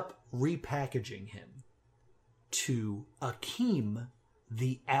ended up repackaging him to Akeem,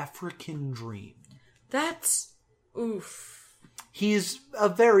 the African Dream. That's... oof. He's a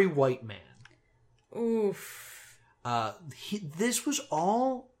very white man. Oof. This was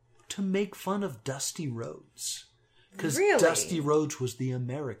all to make fun of Dusty Rhodes. Because Really? Dusty Rhodes was the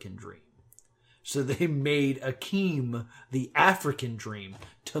American Dream. So they made Akeem the African Dream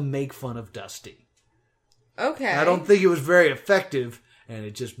to make fun of Dusty. Okay. I don't think it was very effective, and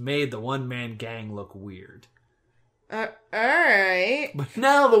it just made the one-man gang look weird. Alright. But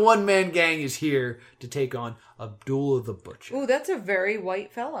now the one-man gang is here to take on Abdullah the Butcher. Ooh, that's a very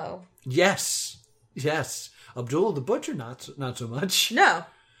white fellow. Yes. Abdullah the Butcher, not so much. No.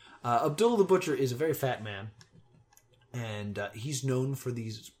 Abdullah the Butcher is a very fat man, and he's known for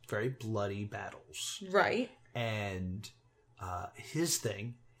these very bloody battles. Right. And his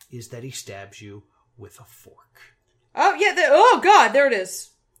thing is that he stabs you with a fork. Oh, yeah. Oh, God. There it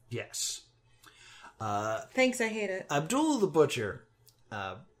is. Yes. Thanks. I hate it. Abdullah the Butcher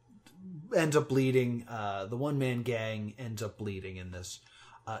ends up bleeding. The one-man gang ends up bleeding in this.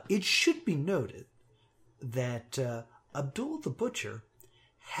 It should be noted that Abdullah the Butcher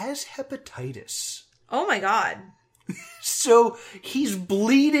has hepatitis. Oh, my God. So he's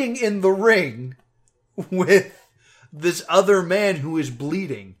bleeding in the ring with this other man who is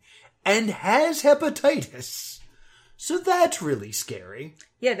bleeding and has hepatitis. So that's really scary.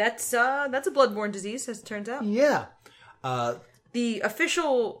 Yeah, that's a bloodborne disease, as it turns out. Yeah. The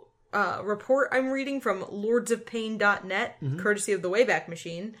official report I'm reading from lordsofpain.net, courtesy of the Wayback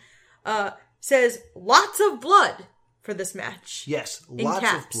Machine, says lots of blood for this match. Yes, In lots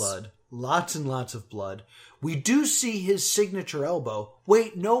caps. of blood. Lots and lots of blood. We do see his signature elbow.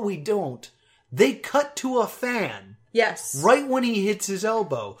 Wait, no, we don't. They cut to a fan. Yes. Right when he hits his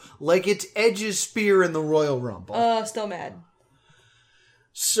elbow. Like it's Edge's spear in the Royal Rumble. Still mad.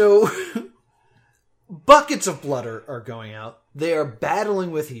 So, buckets of blood are going out. They are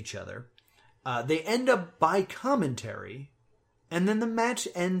battling with each other. They end up by commentary. And then the match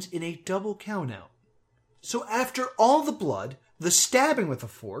ends in a double countout. So after all the blood, the stabbing with a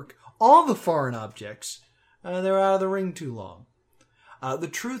fork, all the foreign objects, they're out of the ring too long. The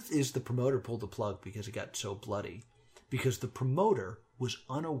truth is the promoter pulled the plug because it got so bloody. Because the promoter was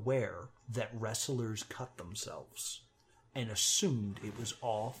unaware that wrestlers cut themselves and assumed it was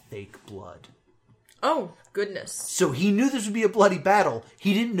all fake blood. Oh, goodness. So he knew this would be a bloody battle.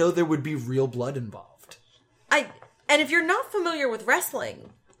 He didn't know there would be real blood involved. And if you're not familiar with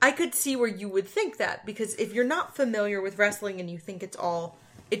wrestling, I could see where you would think that. Because if you're not familiar with wrestling and you think it's all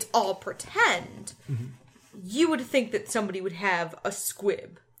pretend, you would think that somebody would have a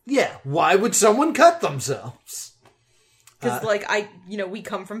squib. Yeah, why would someone cut themselves? Because, we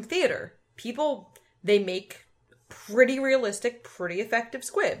come from theater. People, they make pretty realistic, pretty effective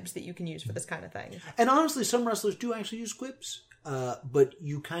squibs that you can use for this kind of thing. And honestly, some wrestlers do actually use squibs. But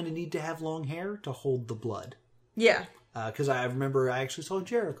you kind of need to have long hair to hold the blood. Yeah. Because I remember I actually saw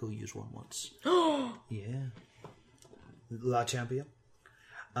Jericho use one once. Yeah. La Champion.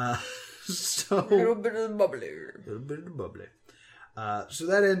 So... A little bit of the bubbly. A little bit of the bubbly. So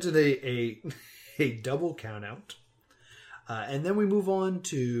that ends in a double countout. And then we move on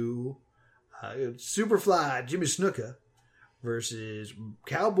to Superfly Jimmy Snuka versus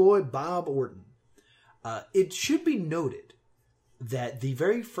Cowboy Bob Orton. It should be noted that the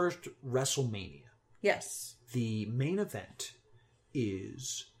very first WrestleMania, Yes. the main event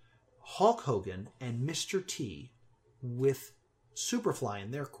is Hulk Hogan and Mr. T with Superfly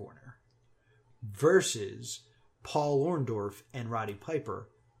in their corner versus Paul Orndorff and Roddy Piper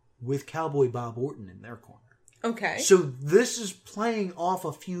with Cowboy Bob Orton in their corner. Okay. So this is playing off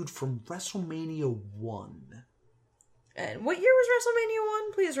a feud from WrestleMania 1. And what year was WrestleMania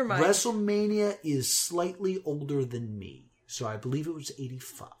 1? Please remind me. WrestleMania is slightly older than me, so I believe it was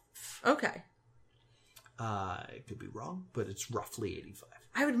 85. Okay. I could be wrong, but it's roughly 85.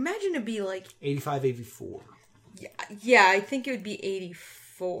 I would imagine it'd be like... 85, 84. Yeah, I think it would be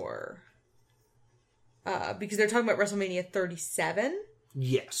 84. Because they're talking about WrestleMania 37?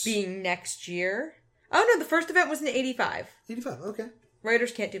 Yes. Being next year. Oh no, the first event was in 85. 85, okay.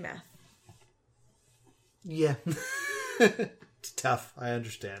 Writers can't do math. Yeah. It's tough, I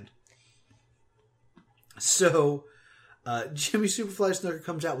understand. So, Jimmy Superfly Snuka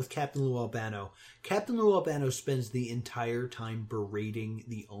comes out with Captain Lou Albano. Captain Lou Albano spends the entire time berating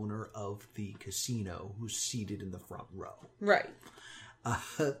the owner of the casino who's seated in the front row. Right.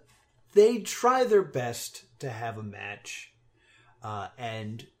 They try their best to have a match,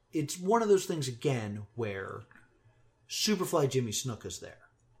 and it's one of those things, again, where Superfly Jimmy Snuka's there.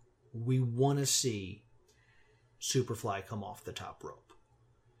 We want to see Superfly come off the top rope.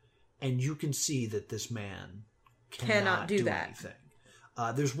 And you can see that this man cannot do that. Anything.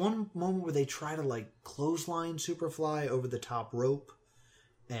 There's one moment where they try to, clothesline Superfly over the top rope,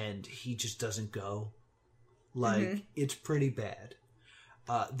 and he just doesn't go. It's pretty bad.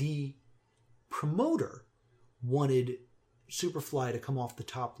 The promoter wanted Superfly to come off the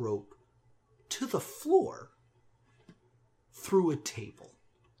top rope to the floor through a table.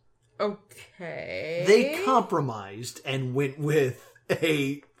 Okay. They compromised and went with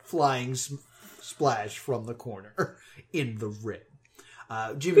a flying splash from the corner in the ring.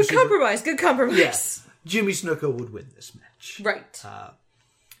 Good compromise. Yes. Jimmy Snuka would win this match. Right.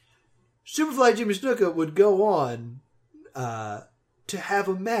 Superfly Jimmy Snuka would go on to have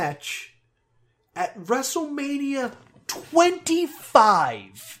a match at WrestleMania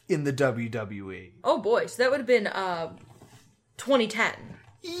 25 in the WWE. Oh boy, so that would have been 2010.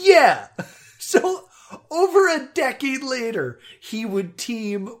 Yeah! So, over a decade later, he would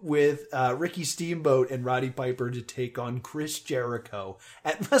team with Ricky Steamboat and Roddy Piper to take on Chris Jericho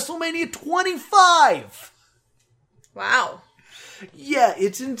at WrestleMania 25! Wow. Yeah,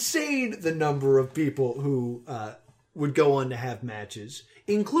 it's insane the number of people who would go on to have matches,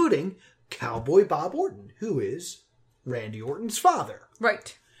 including Cowboy Bob Orton, who is Randy Orton's father.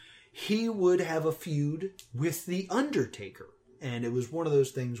 Right. He would have a feud with The Undertaker. And it was one of those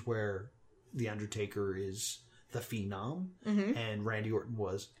things where The Undertaker is the Phenom, and Randy Orton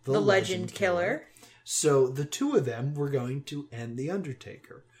was the Legend Killer. So the two of them were going to end The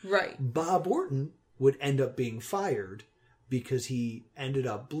Undertaker. Right. Bob Orton would end up being fired because he ended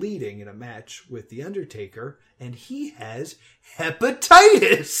up bleeding in a match with The Undertaker, and he has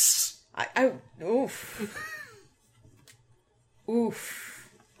hepatitis! Oof. Oof.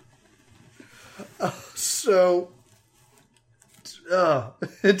 So...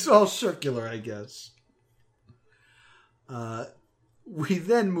 it's all circular, I guess. We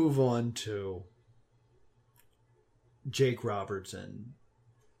then move on to Jake Roberts and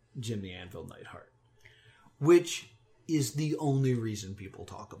Jim the Anvil Neidhart, which is the only reason people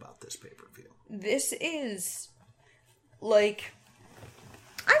talk about this pay-per-view. This is, I've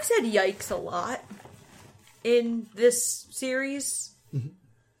said yikes a lot in this series. Mm-hmm.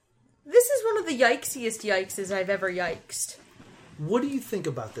 This is one of the yikesiest yikeses I've ever yikesed. What do you think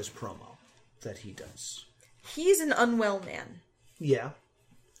about this promo that he does? He's an unwell man. Yeah.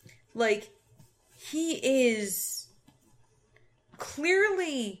 He is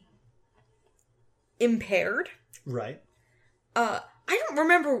clearly impaired. Right. I don't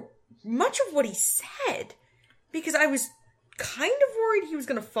remember much of what he said because I was kind of worried he was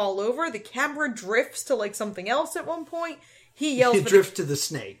going to fall over. The camera drifts to something else at one point. He yells. It drifts to the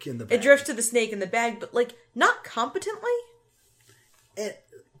snake in the bag. It drifts to the snake in the bag, but not competently.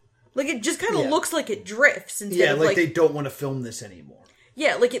 It just kind of looks like it drifts instead of they don't want to film this anymore.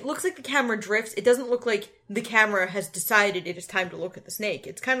 Yeah, it looks like the camera drifts. It doesn't look like the camera has decided it is time to look at the snake.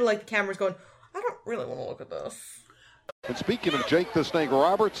 It's kind of like the camera's going, I don't really want to look at this. And speaking of Jake the Snake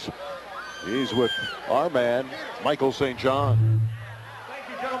Roberts, he's with our man, Michael St. John. Thank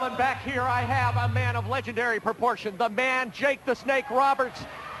you, gentlemen. Back here I have a man of legendary proportion, the man Jake the Snake Roberts.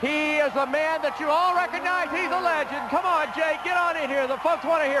 He is a man that you all recognize. He's a legend. Come on, Jake, get on in here. The folks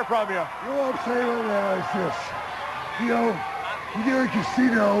want to hear from you. What I'm saying right now is this. You get a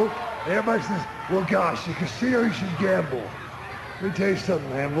casino, everybody says, well, gosh, the casino, you should gamble. Let me tell you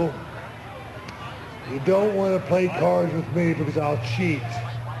something, Anvil. You don't want to play cards with me because I'll cheat.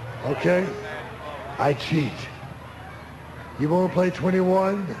 Okay? I cheat. You want to play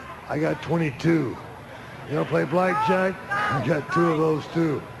 21? I got 22. You want to play blackjack? I got 2 of those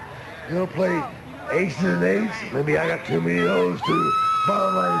too. You want to play Aces and eights, maybe I got too many of those too.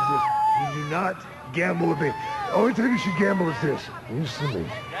 Bottom line is this, you do not gamble with me. The only time you should gamble is this. Listen to me.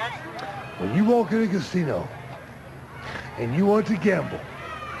 When you walk in a casino and you want to gamble,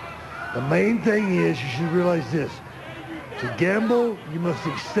 the main thing is you should realize this. To gamble, you must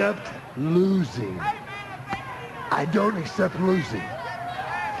accept losing. I don't accept losing.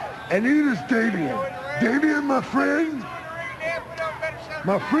 And neither does Damien. Damien, my friend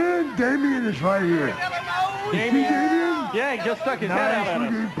Damien is right here. You see Damien? Yeah, he just stuck his head out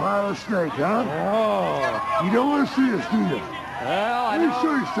at us. Pile of snake, huh? Oh. You don't want to see us, do you? Well, I Let me know.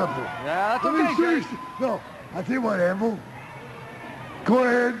 show you something. Yeah, that's Let okay, me show you Jake. No, I tell you what, Anvil. Go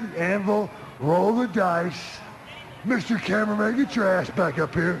ahead, Anvil. Roll the dice. Mr. Cameraman, get your ass back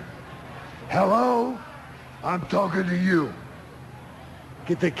up here. Hello? I'm talking to you.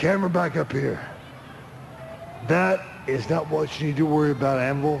 Get the camera back up here. That is not what you need to worry about,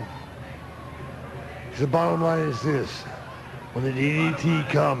 Anvil. The bottom line is this. When the DDT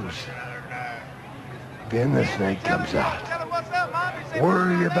comes, then the snake comes out.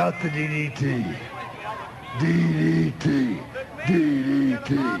 Worry about the DDT. DDT.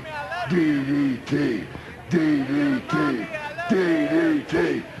 DDT. DDT. DDT.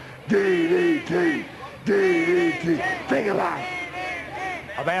 DDT. DDT. DDT. Think about it.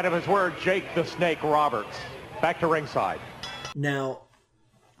 A man of his word, Jake the Snake Roberts. Back to ringside. Now,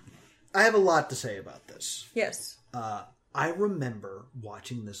 I have a lot to say about this. Yes. I remember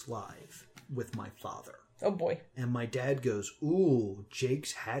watching this live with my father. Oh, boy. And my dad goes, ooh,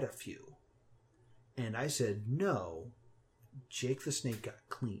 Jake's had a few. And I said, no, Jake the Snake got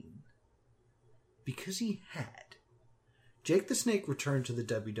clean. Because he had. Jake the Snake returned to the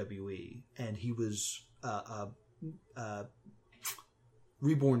WWE, and he was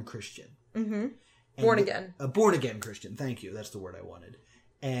reborn Christian. Mm-hmm. Born again. A born again Christian. Thank you. That's the word I wanted.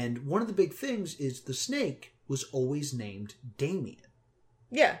 And one of the big things is the Snake was always named Damien.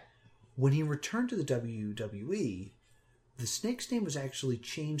 Yeah. When he returned to the WWE, the Snake's name was actually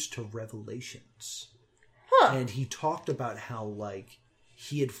changed to Revelations. Huh. And he talked about how, like,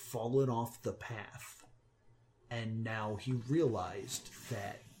 he had fallen off the path. And now he realized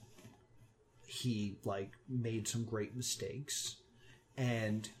that he, like, made some great mistakes.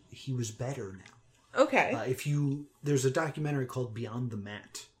 And he was better now. Okay. There's a documentary called Beyond the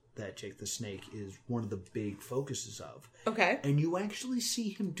Mat that Jake the Snake is one of the big focuses of. Okay. And you actually see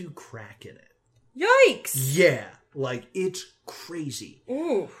him do crack in it. Yikes! Yeah. Like, it's crazy.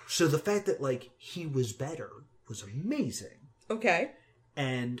 Ooh. So the fact that, like, he was better was amazing. Okay.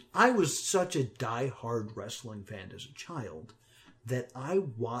 And I was such a die-hard wrestling fan as a child that I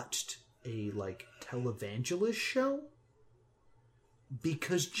watched a, like, televangelist show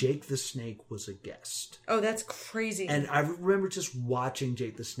because Jake the Snake was a guest. Oh, that's crazy. And I remember just watching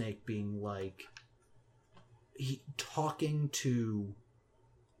Jake the Snake being like, talking to,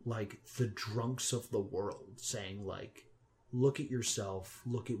 like, the drunks of the world, saying, like, look at yourself,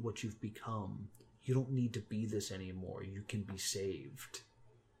 look at what you've become. You don't need to be this anymore. You can be saved.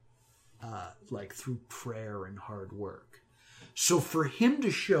 Like, through prayer and hard work. So for him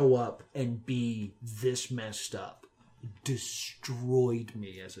to show up and be this messed up destroyed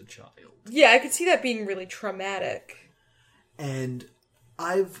me as a child. Yeah, I could see that being really traumatic. And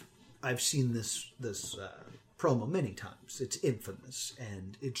I've seen this promo many times. It's infamous,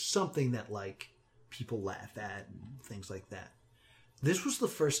 and it's something that, like, people laugh at and things like that. This was the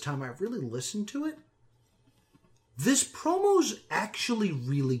first time I really listened to it. This promo's actually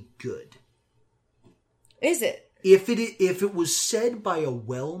really good. Is it? If it was said by a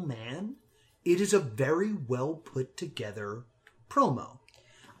well man, it is a very well put together promo.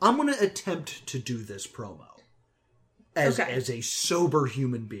 I'm going to attempt to do this promo as a sober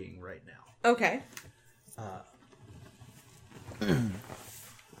human being right now. Okay.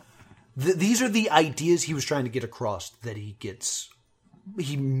 These are the ideas he was trying to get across that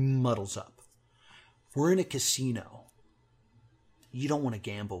he muddles up. We're in a casino. You don't want to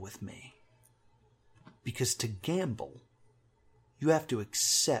gamble with me. Because to gamble, you have to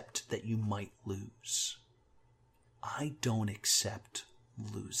accept that you might lose. I don't accept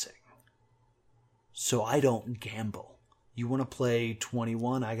losing. So I don't gamble. You want to play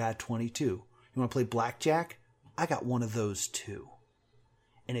 21? I got 22. You want to play blackjack? I got one of those too.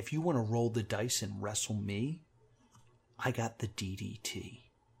 And if you want to roll the dice and wrestle me, I got the DDT.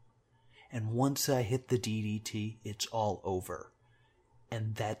 And once I hit the DDT, it's all over.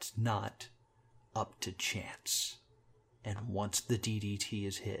 And that's not up to chance. And once the DDT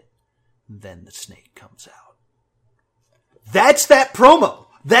is hit, then the snake comes out. That's that promo.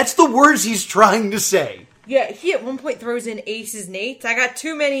 That's the words he's trying to say. Yeah, he at one point throws in aces nates. I got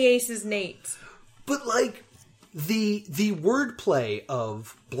too many aces nates. But, like, the wordplay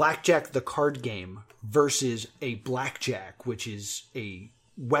of blackjack the card game versus a blackjack, which is a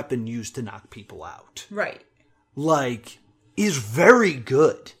weapon used to knock people out. Right. Like, is very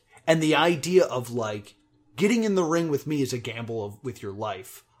good. And the idea of, like, getting in the ring with me is a gamble with your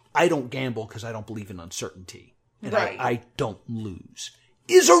life. I don't gamble because I don't believe in uncertainty. And right. I don't lose.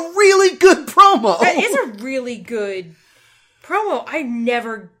 Is a really good promo. That is a really good promo.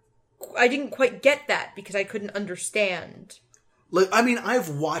 I didn't quite get that because I couldn't understand. Like, I mean, I've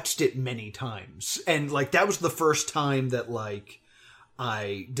watched it many times. And, like, that was the first time that, like,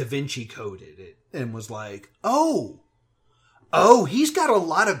 I Da Vinci coded it and was like, oh, he's got a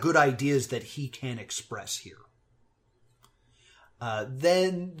lot of good ideas that he can express here.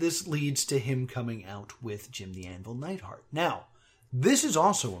 Then this leads to him coming out with Jim the Anvil Neidhart. Now, this is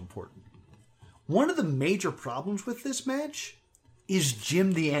also important. One of the major problems with this match is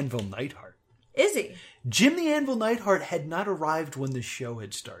Jim the Anvil Neidhart. Is he? Jim the Anvil Neidhart had not arrived when the show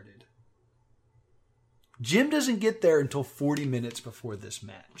had started. Jim doesn't get there until 40 minutes before this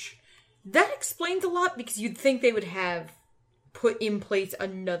match. That explains a lot because you'd think they would have put in place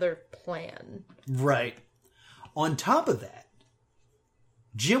another plan. Right. On top of that,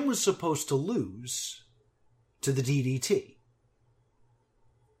 Jim was supposed to lose to the DDT.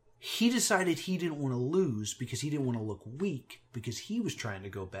 He decided he didn't want to lose because he didn't want to look weak because he was trying to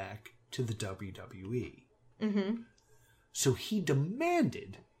go back to the WWE. Mm-hmm. So he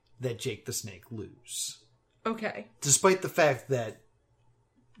demanded that Jake the Snake lose. Okay. Despite the fact that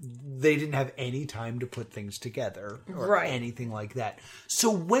they didn't have any time to put things together or anything like that.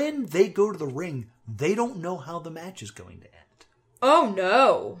 So when they go to the ring, they don't know how the match is going to end. Oh,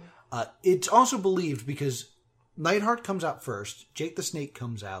 no. It's also believed because Neidhart comes out first, Jake the Snake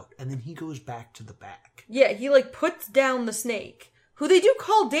comes out, and then he goes back to the back. Yeah, he, like, puts down the snake, who they do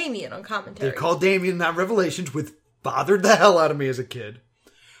call Damien on commentary. They call Damien that Revelations, which bothered the hell out of me as a kid.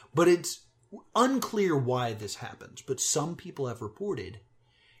 But it's unclear why this happens, but some people have reported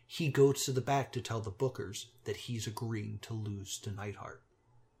he goes to the back to tell the bookers that he's agreeing to lose to Neidhart.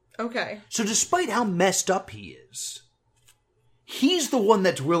 Okay. So despite how messed up he is, he's the one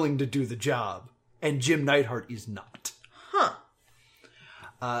that's willing to do the job, and Jim Neidhart is not.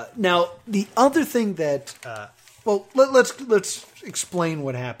 Huh. Now, the other thing that... let's explain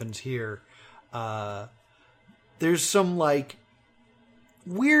what happens here. There's some, like,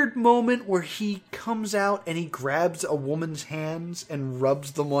 weird moment where he comes out and he grabs a woman's hands and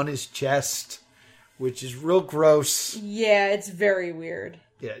rubs them on his chest, which is real gross. Yeah, it's very weird.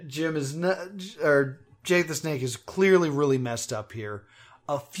 Yeah, Jim is not... or Jake the Snake is clearly really messed up here.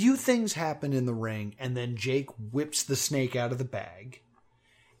 A few things happen in the ring, and then Jake whips the snake out of the bag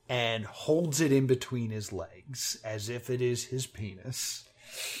and holds it in between his legs as if it is his penis.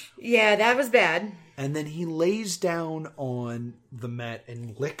 Yeah, that was bad. And then he lays down on the mat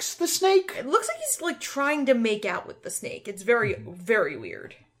and licks the snake. It looks like he's, like, trying to make out with the snake. It's very, very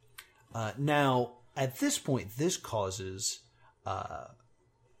weird. Now, at this point, this causes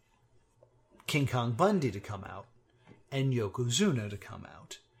King Kong Bundy to come out and Yokozuna to come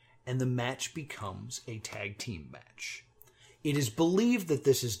out, and the match becomes a tag team match. It is believed that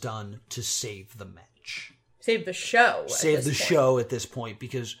this is done to save the match. Save the show. Save the show at this point,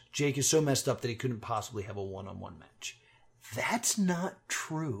 because Jake is so messed up that he couldn't possibly have a one-on-one match. That's not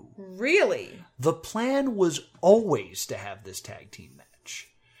true. Really? The plan was always to have this tag team match.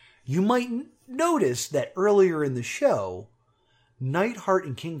 You might notice that earlier in the show, Neidhart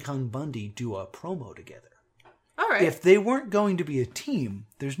and King Kong Bundy do a promo together. All right. If they weren't going to be a team,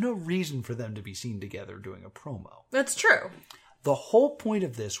 there's no reason for them to be seen together doing a promo. That's true. The whole point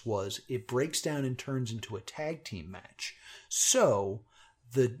of this was it breaks down and turns into a tag team match. So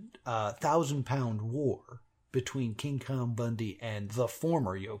the 1,000-pound war between King Kong Bundy and the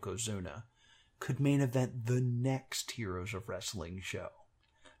former Yokozuna could main event the next Heroes of Wrestling show.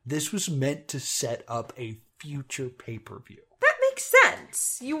 This was meant to set up a future pay-per-view. That makes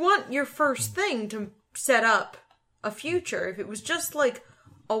sense. You want your first thing to set up a future. If it was just like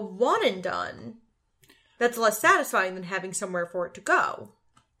a one and done, that's less satisfying than having somewhere for it to go.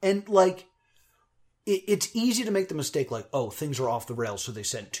 And, like, it's easy to make the mistake, like, oh, things are off the rails, so they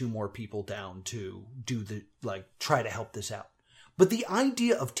sent 2 more people down to do the, like, try to help this out. But the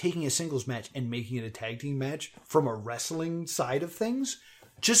idea of taking a singles match and making it a tag team match from a wrestling side of things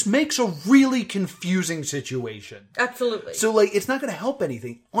just makes a really confusing situation. Absolutely. So, like, it's not going to help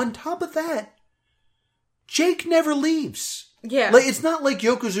anything. On top of that, Jake never leaves. Yeah. Like, it's not like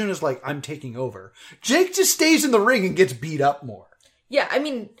Yokozuna's like, I'm taking over. Jake just stays in the ring and gets beat up more. Yeah, I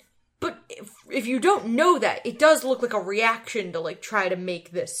mean, but if you don't know that, it does look like a reaction to, like, try to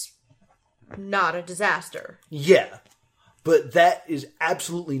make this not a disaster. Yeah, but that is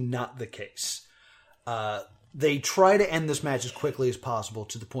absolutely not the case. They try to end this match as quickly as possible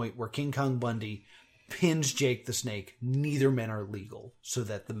to the point where King Kong Bundy pins Jake the Snake. Neither men are legal so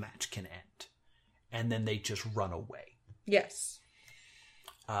that the match can end. And then they just run away. Yes.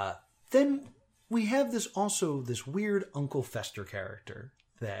 Then we have this weird Uncle Fester character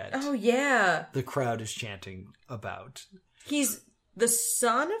that the crowd is chanting about. He's the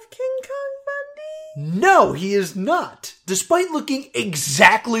son of King Kong Bundy? No, he is not. Despite looking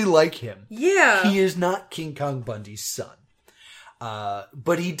exactly like him. Yeah. He is not King Kong Bundy's son.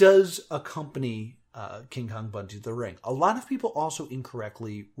 But he does accompany King Kong Bundy to the ring. A lot of people also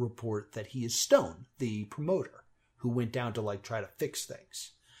incorrectly report that he is Stone, the promoter, who went down to try to fix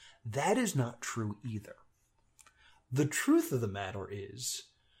things. That is not true either. The truth of the matter is,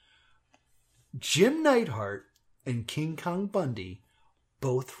 Jim Neidhart and King Kong Bundy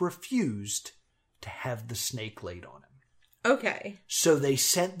both refused to have the snake laid on him. Okay. So they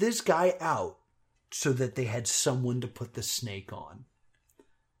sent this guy out so that they had someone to put the snake on.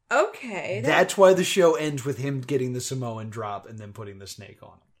 Okay. That's why the show ends with him getting the Samoan drop and then putting the snake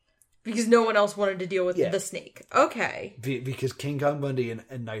on him. Because no one else wanted to deal with the snake. Okay. Because King Kong Bundy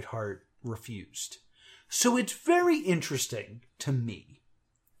and Neidhart refused. So it's very interesting to me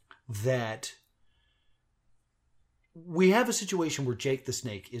that we have a situation where Jake the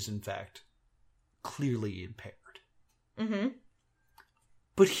Snake is, in fact, clearly impaired. Mm-hmm.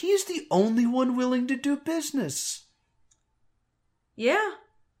 But he's the only one willing to do business. Yeah.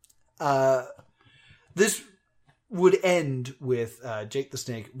 This would end with Jake the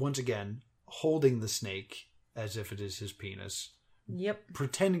Snake, once again, holding the snake as if it is his penis. Yep.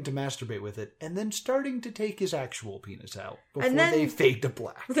 Pretending to masturbate with it, and then starting to take his actual penis out before they fade to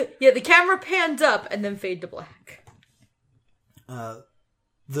black. The camera pans up and then fade to black.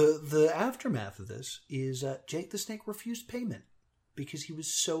 The aftermath of this is Jake the Snake refused payment because he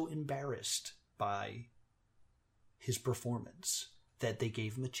was so embarrassed by his performance that they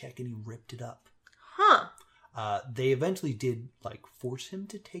gave him a check and he ripped it up. Huh. They eventually did force him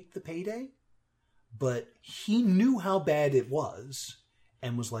to take the payday, but he knew how bad it was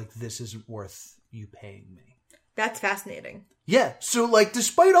and was like, this isn't worth you paying me. That's fascinating. Yeah, so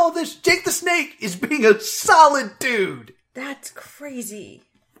despite all this, Jake the Snake is being a solid dude. That's crazy.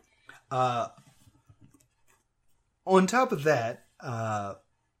 On top of that,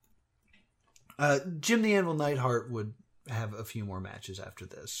 Jim the Anvil Neidhart would have a few more matches after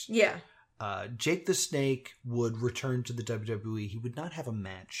this. Yeah. Jake the Snake would return to the WWE. He would not have a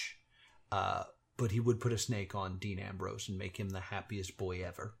match, but he would put a snake on Dean Ambrose and make him the happiest boy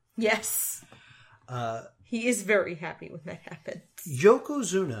ever. Yes. He is very happy when that happens.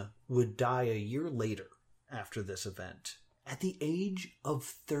 Yokozuna would die a year later after this event at the age of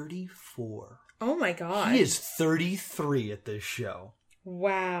 34. Oh my god. He is 33 at this show.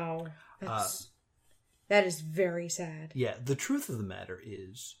 Wow. That is very sad. Yeah, the truth of the matter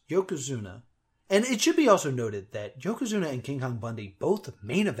is Yokozuna, and it should be also noted that Yokozuna and King Kong Bundy both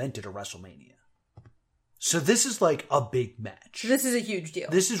main evented a WrestleMania. So this is a big match. This is a huge deal.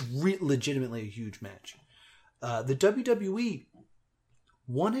 This is legitimately a huge match. The WWE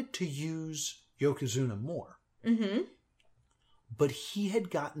wanted to use Yokozuna more. Mm-hmm. But he had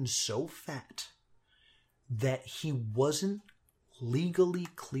gotten so fat that he wasn't legally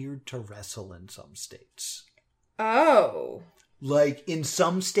cleared to wrestle in some states. Oh. In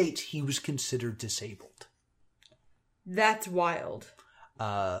some states, he was considered disabled. That's wild.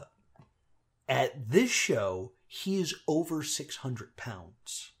 At this show, he is over 600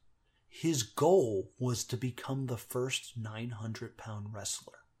 pounds. His goal was to become the first 900-pound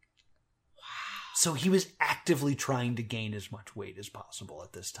wrestler. Wow. So he was actively trying to gain as much weight as possible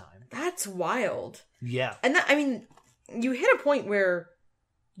at this time. That's wild. Yeah. And you hit a point where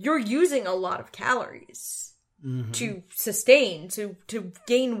you're using a lot of calories to sustain, to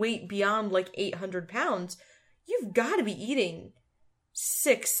gain weight beyond 800 pounds. You've got to be eating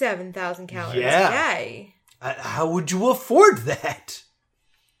 6,000-7,000 calories a day. How would you afford that?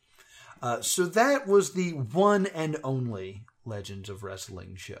 So that was the one and only Legends of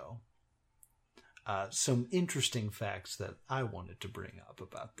Wrestling show. Some interesting facts that I wanted to bring up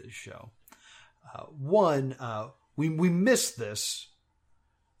about this show. One, we missed this,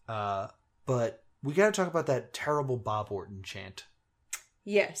 but we got to talk about that terrible Bob Orton chant.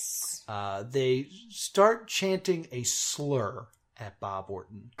 Yes. They start chanting a slur at Bob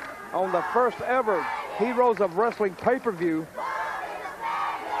Orton. On the first ever Heroes of Wrestling pay-per-view,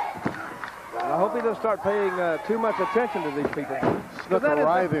 I hope he doesn't start paying too much attention to these people. Snuka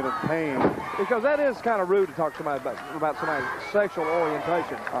writhing in pain. Because that is kind of rude to talk to somebody about somebody's sexual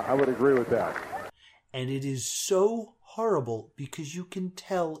orientation. I would agree with that. And it is so horrible because you can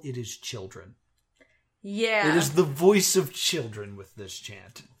tell it is children. Yeah. It is the voice of children with this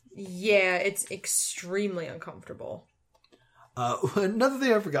chant. Yeah, it's extremely uncomfortable. Another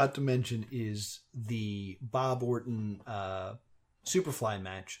thing I forgot to mention is the Bob Orton Superfly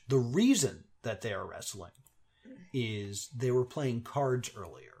match. The reason that they are wrestling is they were playing cards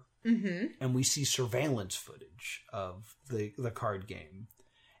earlier. Mm-hmm. And we see surveillance footage of the card game.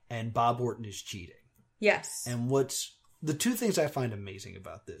 And Bob Orton is cheating. Yes. And the two things I find amazing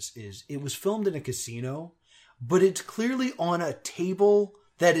about this is it was filmed in a casino, but it's clearly on a table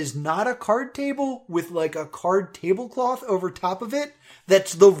that is not a card table with like a card tablecloth over top of it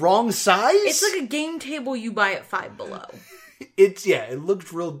that's the wrong size. It's like a game table you buy at Five Below. It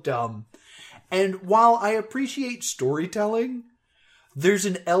looks real dumb. And while I appreciate storytelling, there's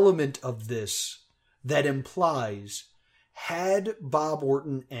an element of this that implies had Bob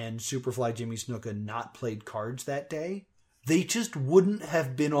Orton and Superfly Jimmy Snuka not played cards that day, they just wouldn't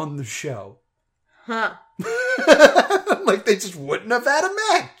have been on the show. Huh. Like they just wouldn't have had a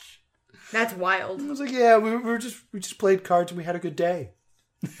match. That's wild. I was like, yeah, we just played cards and we had a good day.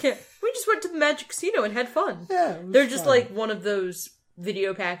 Yeah, we just went to the Magic Casino and had fun. Yeah, they're just fun. Like one of those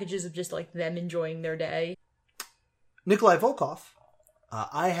video packages of just like them enjoying their day. Nikolai Volkov,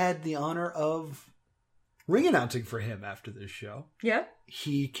 I had the honor of ring announcing for him after this show. Yeah.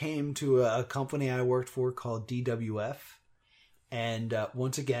 He came to a company I worked for called DWF. And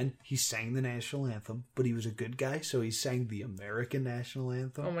once again, he sang the national anthem, but he was a good guy, so he sang the American national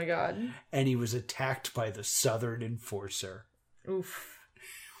anthem. Oh my God. And he was attacked by the Southern Enforcer. Oof.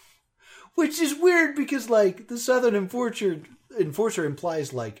 Which is weird because, like, the Southern Enforcer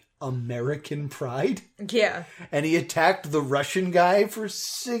implies, like, American pride. Yeah. And he attacked the Russian guy for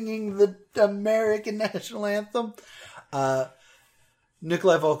singing the American national anthem.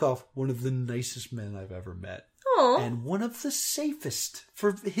 Nikolai Volkov, one of the nicest men I've ever met. Aww. And one of the safest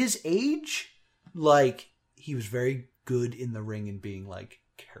for his age. Like, he was very good in the ring and being, like,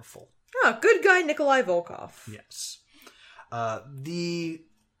 careful. Ah, good guy Nikolai Volkov. Yes. The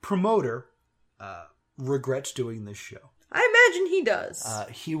promoter regrets doing this show. I imagine he does.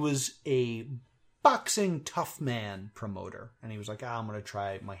 He was a boxing tough man promoter. And he was like, I'm going to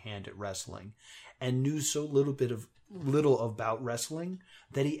try my hand at wrestling. And knew so little about wrestling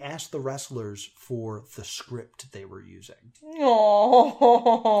that he asked the wrestlers for the script they were using.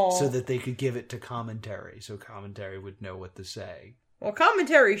 Aww. So that they could give it to commentary, so commentary would know what to say. Well,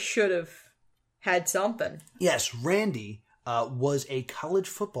 commentary should have had something. Yes, Randy was a college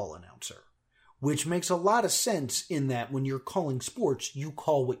football announcer, which makes a lot of sense in that when you're calling sports, you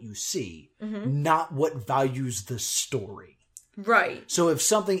call what you see, not what values the story. Right. So if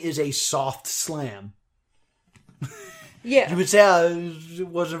something is a soft slam, yeah, you would say it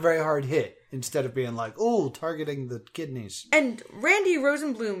wasn't a very hard hit, instead of being like, oh, targeting the kidneys. And Randy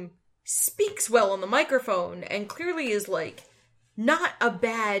Rosenblum speaks well on the microphone and clearly is like not a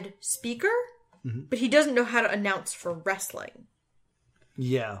bad speaker, but he doesn't know how to announce for wrestling.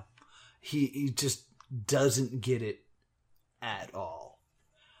 Yeah. He just doesn't get it at all.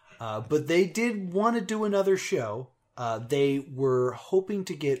 But they did want to do another show. They were hoping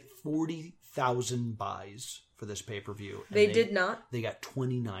to get 40,000 buys for this pay-per-view. They did not? They got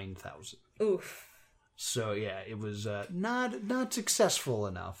 29,000. Oof. So, yeah, it was not successful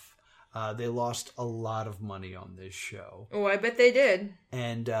enough. They lost a lot of money on this show. Oh, I bet they did.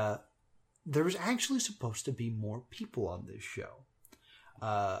 And there was actually supposed to be more people on this show.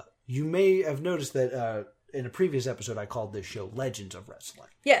 You may have noticed that in a previous episode I called this show Legends of Wrestling.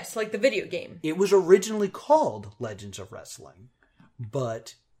 Yes, like the video game. It was originally called Legends of Wrestling,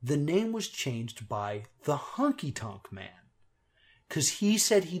 but the name was changed by the Honky Tonk Man. Because he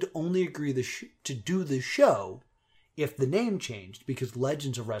said he'd only agree to do the show if the name changed, because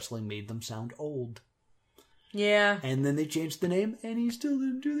Legends of Wrestling made them sound old. Yeah. And then they changed the name, and he still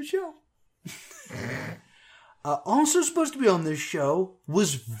didn't do the show. Also supposed to be on this show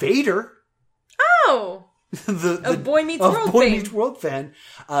was Vader. Oh! the Boy Meets World fan.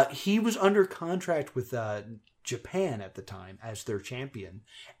 He was under contract with Japan at the time as their champion.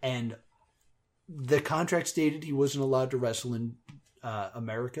 And the contract stated he wasn't allowed to wrestle in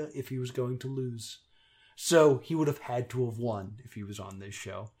America if he was going to lose. So he would have had to have won if he was on this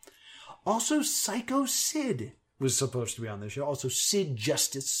show. Also, Psycho Sid was supposed to be on this show. Also, Sid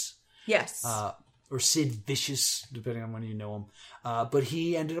Justice. Yes. Or Sid Vicious, depending on when you know him. But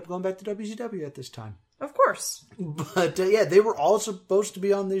he ended up going back to WCW at this time. Of course. But, yeah, they were all supposed to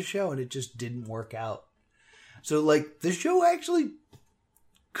be on this show, and it just didn't work out. So, like, the show actually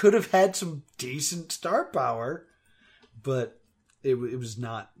could have had some decent star power, but it was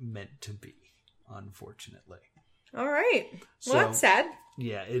not meant to be, unfortunately. All right. Well, that's sad.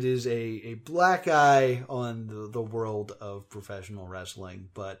 Yeah, it is a black eye on the world of professional wrestling,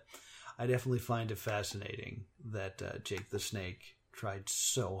 but I definitely find it fascinating that Jake the Snake tried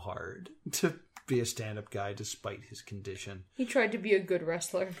so hard to be a stand-up guy despite his condition. He tried to be a good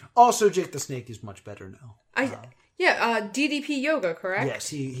wrestler. Also, Jake the Snake is much better now. DDP Yoga, correct? Yes,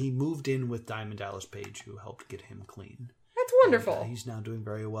 he moved in with Diamond Dallas Page, who helped get him clean. That's wonderful. And, he's now doing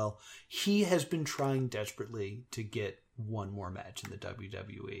very well. He has been trying desperately to get one more match in the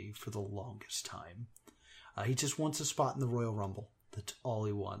WWE for the longest time. He just wants a spot in the Royal Rumble. That's all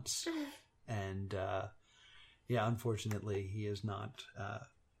he wants. And, unfortunately, he has not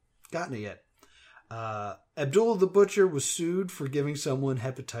gotten it yet. Abdullah the Butcher was sued for giving someone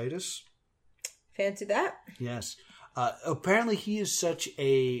hepatitis. Fancy that. Yes. Apparently, he is such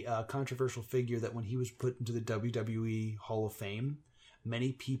a controversial figure that when he was put into the WWE Hall of Fame,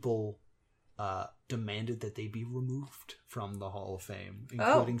 many people demanded that they be removed from the Hall of Fame,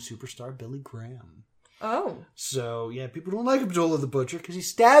 including superstar Billy Graham. Oh. So, yeah, people don't like Abdullah the Butcher because he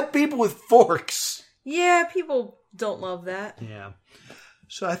stabbed people with forks. Yeah, people don't love that. Yeah.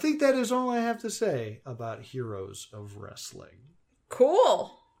 So I think that is all I have to say about Heroes of Wrestling.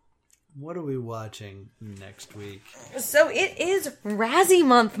 Cool. What are we watching next week? So it is Razzie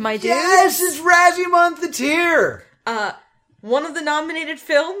Month, my dude. Yes, it's Razzie Month. It's here. One of the nominated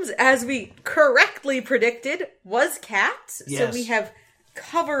films, as we correctly predicted, was Cats. Yes. So we have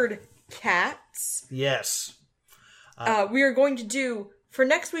covered Cats. Yes. We are going to do, for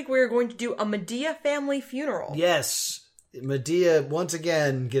next week, we are going to do a Madea family funeral. Yes. Madea, once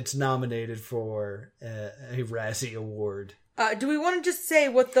again, gets nominated for a Razzie Award. Do we want to just say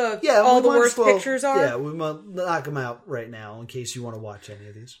what all the worst pictures are? Yeah, we might knock them out right now in case you want to watch any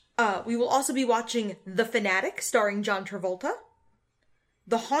of these. We will also be watching The Fanatic, starring John Travolta.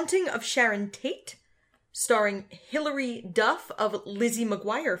 The Haunting of Sharon Tate, starring Hilary Duff of Lizzie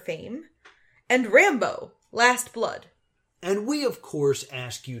McGuire fame. And Rambo, Last Blood. And we, of course,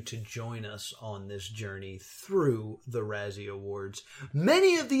 ask you to join us on this journey through the Razzie Awards.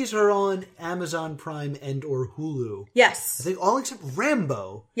 Many of these are on Amazon Prime and or Hulu. Yes. I think all except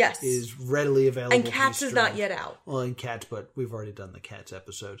Rambo is readily available. And Cats is not yet out. Well, and Cats, but we've already done the Cats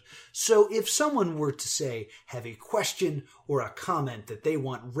episode. So if someone were to say, have a question or a comment that they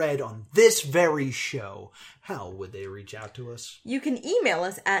want read on this very show, how would they reach out to us? You can email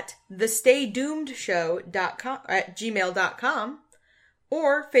us at thestaydoomedshow@gmail.com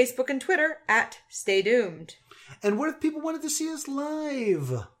or Facebook and Twitter at Stay Doomed. And what if people wanted to see us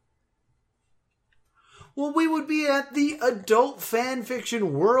live? Well, we would be at the Adult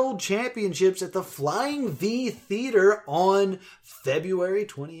Fanfiction World Championships at the Flying V Theater on February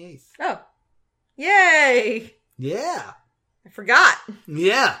 28th. Oh. Yay! Yeah. I forgot.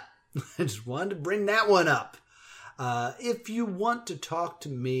 Yeah. I just wanted to bring that one up. If you want to talk to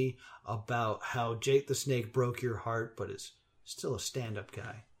me about how Jake the Snake broke your heart but is still a stand-up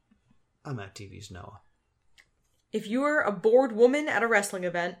guy, I'm at TV's Noah. If you are a bored woman at a wrestling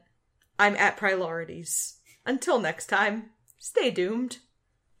event, I'm at Priorities. Until next time, stay doomed.